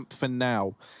from ramp for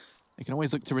now. They can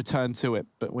always look to return to it,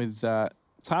 but with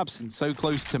Tabson so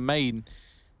close to main,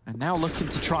 and now looking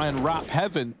to try and wrap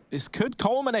Heaven, this could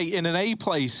culminate in an A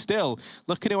play still.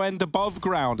 Looking to end above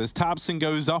ground as Tabson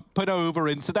goes up and over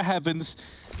into the heavens,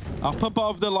 up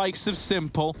above the likes of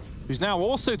Simple, who's now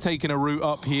also taking a route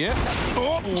up here.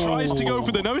 Tries to go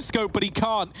for the no-scope, but he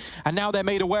can't. And now they're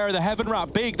made aware of the Heaven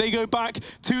wrap. Big, they go back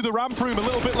to the ramp room a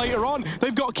little bit later on.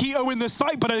 They've got Keto in the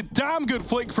sight, but a damn good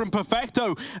flick from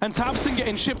Perfecto. And Tabson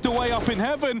getting shipped away up in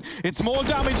Heaven. It's more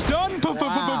damage done for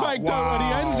Perfecto, and he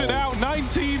ends it out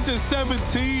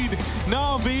 19-17.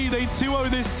 Na'Vi, they 2-0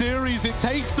 this series. It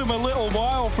takes them a little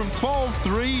while from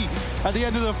 12-3 at the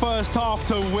end of the first half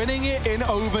to winning it in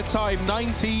overtime,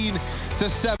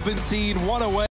 19-17, one away.